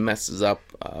 Everybody messes up.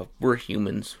 We're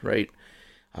humans, right?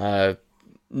 Uh,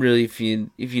 really, if you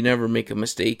never make a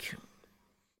mistake,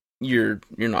 you're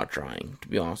not trying. To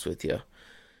be honest with you,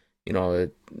 you know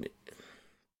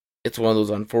it's one of those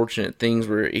unfortunate things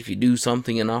where if you do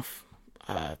something enough,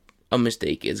 a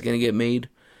mistake is gonna get made.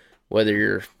 Whether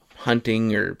you're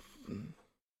hunting or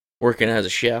working as a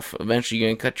chef, eventually you're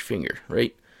gonna cut your finger,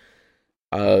 right?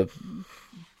 Uh,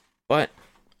 but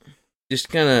just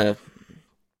kind of,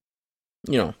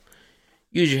 you know,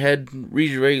 use your head,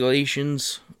 read your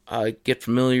regulations, get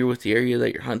familiar with the area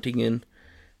that you're hunting in,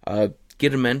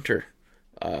 get a mentor,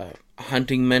 a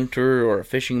hunting mentor or a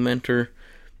fishing mentor.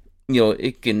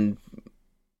 They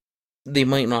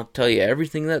might not tell you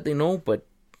everything that they know, but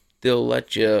they'll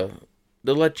let you,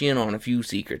 in on a few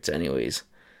secrets anyways.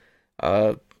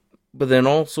 Uh, but then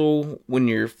also when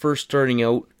you're first starting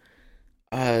out,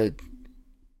 uh,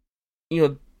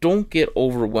 don't get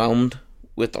overwhelmed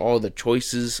with all the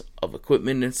choices of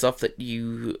equipment and stuff that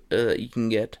you can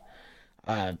get.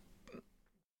 Uh,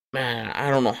 Man, I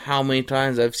don't know how many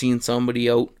times I've seen somebody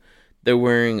out. They're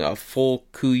wearing a full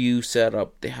KUIU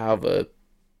setup. They have a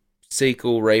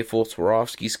Seiko rifle,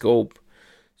 Swarovski scope,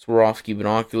 Swarovski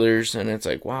binoculars, and it's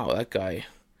like, wow, that guy,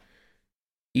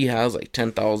 he has like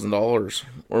 $10,000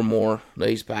 or more that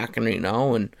he's packing right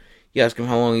now. And you ask him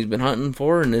how long he's been hunting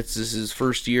for, and this is his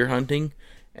first year hunting.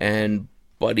 And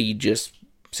Buddy just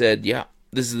said, yeah,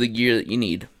 this is the gear that you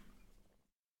need.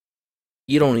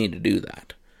 You don't need to do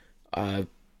that. Uh,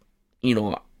 you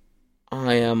know,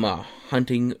 I am a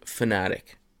hunting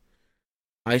fanatic.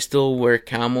 I still wear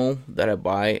camo that I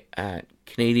buy at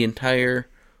Canadian Tire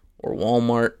or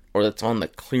Walmart or that's on the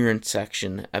clearance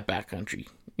section at Backcountry.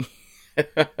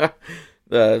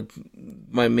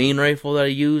 My main rifle that I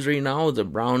use right now is a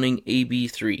Browning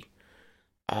AB3.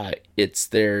 It's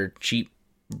their cheap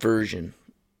version.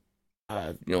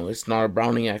 It's not a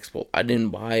Browning Expo. I didn't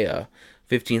buy a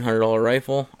 $1,500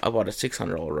 rifle. I bought a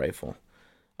 $600 rifle.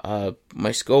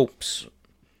 My scopes,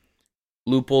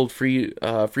 Leupold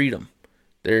Freedom.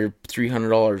 They're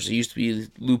 $300. They used to be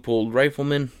Leupold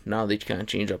Rifleman. Now they kind of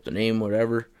change up the name,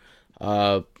 whatever.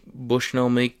 Bushnell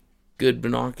make good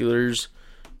binoculars.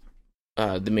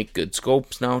 They make good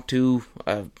scopes now too.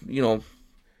 When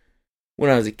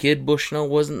I was a kid, Bushnell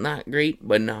wasn't that great,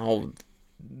 but now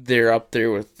they're up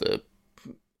there with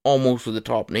almost with the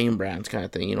top name brands kind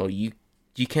of thing.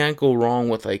 You can't go wrong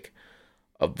with like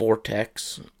a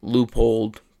Vortex,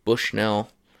 Leupold, Bushnell.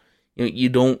 You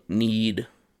don't need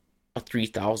a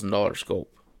 $3,000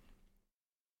 scope.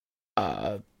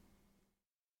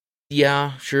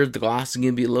 Yeah, sure, the glass is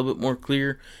gonna be a little bit more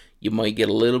clear. You might get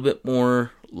a little bit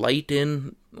more light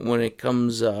in when it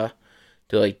comes to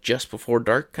like just before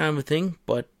dark kind of a thing.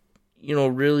 But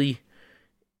really,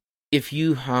 if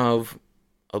you have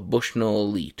a Bushnell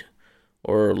Elite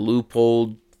or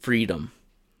Leupold Freedom,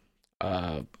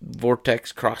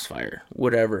 Vortex Crossfire,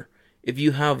 whatever, if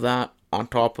you have that on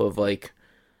top of like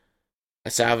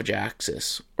a Savage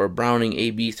Axis or a Browning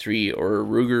AB3 or a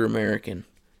Ruger American,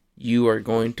 you are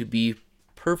going to be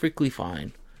perfectly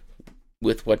fine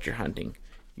with what you're hunting.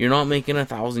 You're not making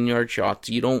 1,000-yard shots.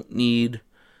 You don't need,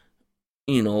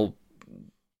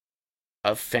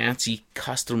 a fancy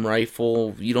custom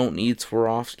rifle. You don't need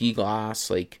Swarovski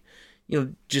glass.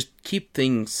 Just keep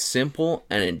things simple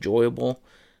and enjoyable.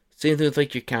 Same thing with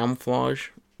like your camouflage.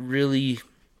 Really,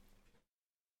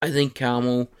 I think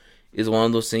camo is one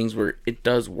of those things where it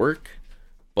does work,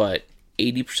 but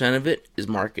 80% of it is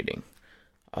marketing.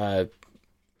 I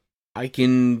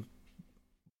can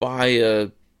buy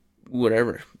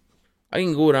whatever. I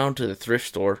can go down to the thrift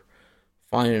store,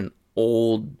 find an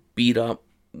old, beat up,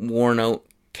 worn out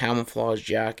camouflage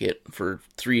jacket for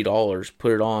 $3,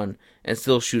 put it on, and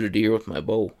still shoot a deer with my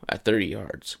bow at 30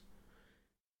 yards.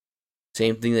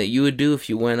 Same thing that you would do if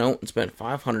you went out and spent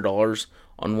 $500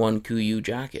 on one KUIU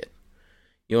jacket.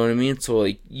 You know what I mean? So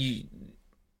like you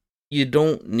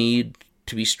don't need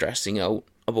to be stressing out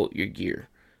about your gear.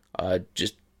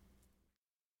 Just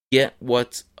get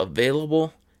what's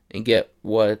available and get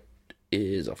what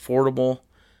is affordable.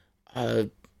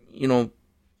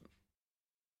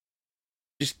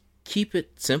 Just keep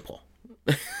it simple.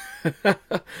 I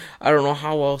don't know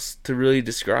how else to really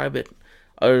describe it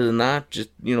other than that. Just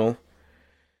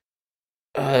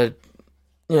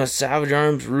Savage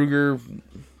Arms, Ruger,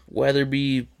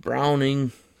 Weatherby,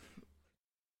 Browning,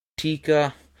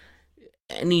 Tikka,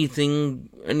 any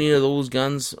of those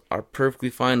guns are perfectly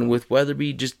fine. With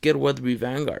Weatherby, just get a Weatherby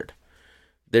Vanguard.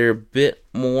 They're a bit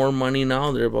more money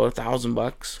now. They're about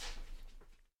 $1,000,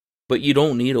 but you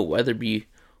don't need a Weatherby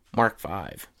Mark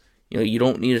V. You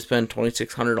don't need to spend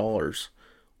 $2,600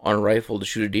 on a rifle to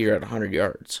shoot a deer at 100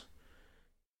 yards.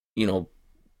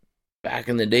 Back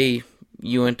in the day,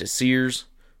 you went to Sears,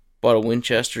 bought a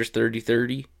Winchester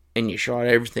 30-30, and you shot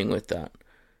everything with that.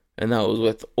 And that was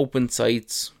with open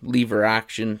sights, lever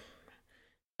action,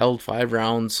 held 5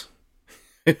 rounds.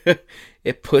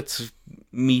 It puts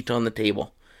meat on the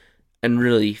table. And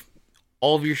really,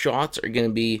 all of your shots are going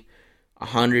to be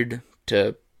 100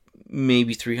 to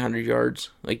maybe 300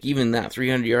 yards. Like, even that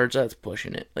 300 yards, that's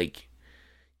pushing it. Like,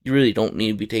 you really don't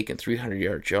need to be taking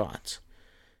 300-yard shots.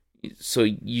 So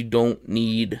you don't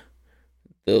need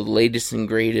the latest and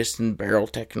greatest in barrel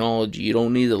technology. You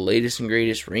don't need the latest and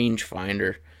greatest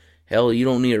rangefinder. Hell, you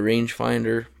don't need a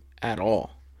rangefinder at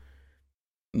all.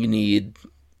 You need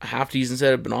a half decent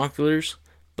set of binoculars.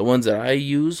 The ones that I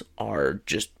use are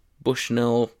just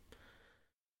Bushnell.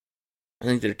 I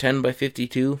think they're 10 by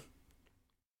 52.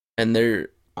 And they're,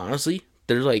 honestly,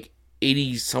 they're like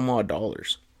 80 some odd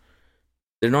dollars.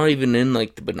 They're not even in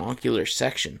like the binocular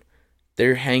section.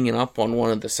 They're hanging up on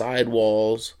one of the side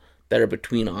walls that are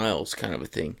between aisles, kind of a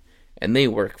thing. And they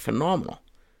work phenomenal.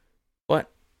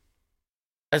 But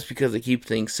that's because I keep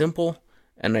things simple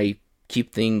and I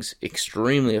keep things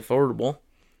extremely affordable.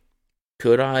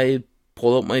 Could I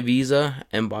pull out my Visa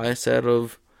and buy a set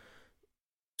of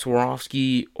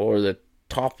Swarovski or the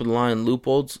top of the line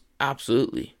Leupolds?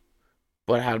 Absolutely.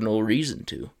 But I have no reason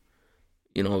to.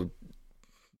 You know,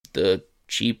 the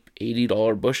cheap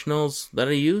 $80 Bushnells that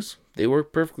I use, they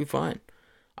work perfectly fine.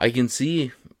 I can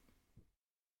see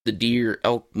the deer,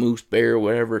 elk, moose, bear,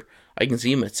 whatever. I can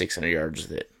see them at 600 yards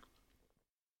with it.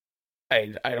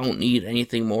 I don't need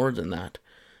anything more than that.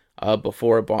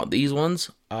 Before I bought these ones,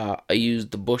 I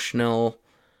used the Bushnell.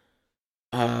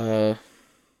 Those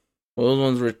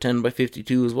ones were 10 by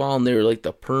 52 as well, and they were like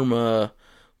the Perma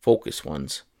Focus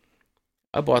ones.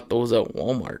 I bought those at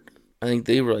Walmart. I think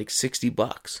they were like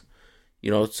 $60.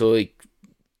 You know, so like,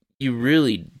 you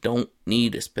really don't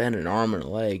need to spend an arm and a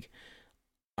leg.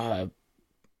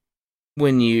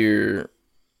 If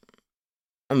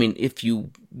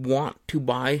you want to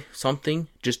buy something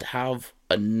just to have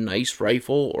a nice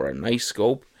rifle or a nice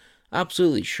scope,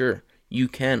 absolutely sure, you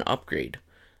can upgrade.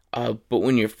 But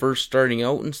when you're first starting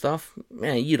out and stuff,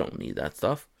 man, you don't need that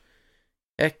stuff.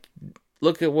 Heck,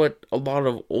 look at what a lot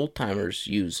of old timers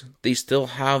use. They still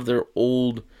have their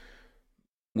old,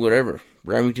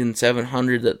 Remington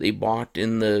 700 that they bought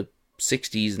in the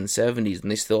 60s and 70s,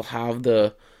 and they still have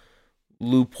the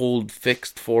Leupold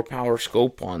fixed 4-power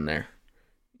scope on there.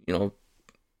 You know,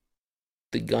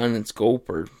 the gun and scope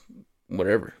or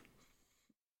whatever,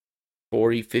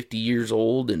 40, 50 years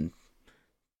old and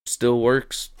still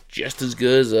works just as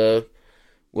good as a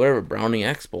Browning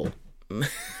X-Bolt.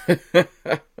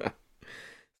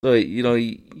 So, you know,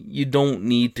 you don't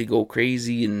need to go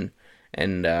crazy and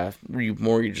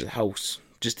remortgage the house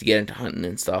just to get into hunting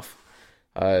and stuff.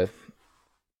 You're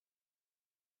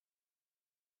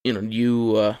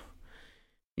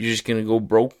just gonna go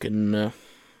broke and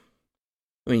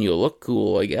you'll look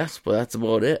cool, I guess, but that's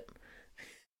about it.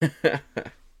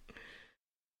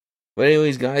 But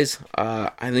anyways, guys,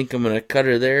 I think I'm gonna cut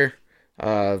her there.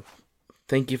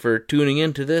 Thank you for tuning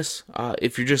into this.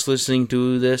 If you're just listening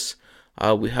to this,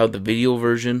 we have the video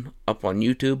version up on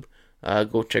YouTube.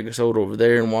 Go check us out over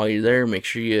there, and while you're there, make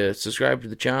sure you subscribe to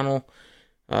the channel,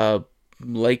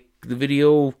 like the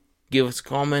video, give us a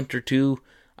comment or two,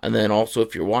 and then also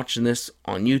if you're watching this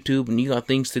on YouTube and you got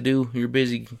things to do, you're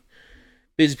busy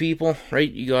people,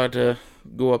 right? You got to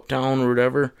go uptown or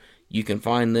whatever. You can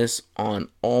find this on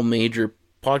all major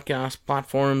podcast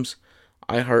platforms: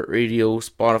 iHeartRadio,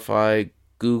 Spotify,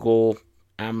 Google,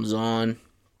 Amazon,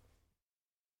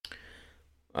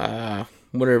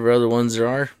 whatever other ones there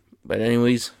are. But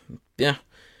anyways, yeah,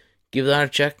 give that a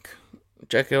check.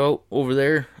 Check it out over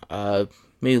there.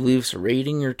 Maybe leave us a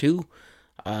rating or two.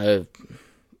 I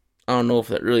don't know if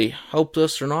that really helps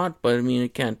us or not, but I mean,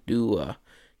 it can't do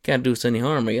us any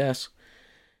harm, I guess.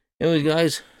 Anyways,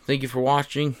 guys, thank you for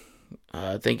watching.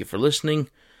 Thank you for listening.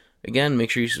 Again,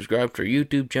 make sure you subscribe to our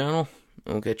YouTube channel,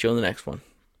 and we'll catch you on the next one.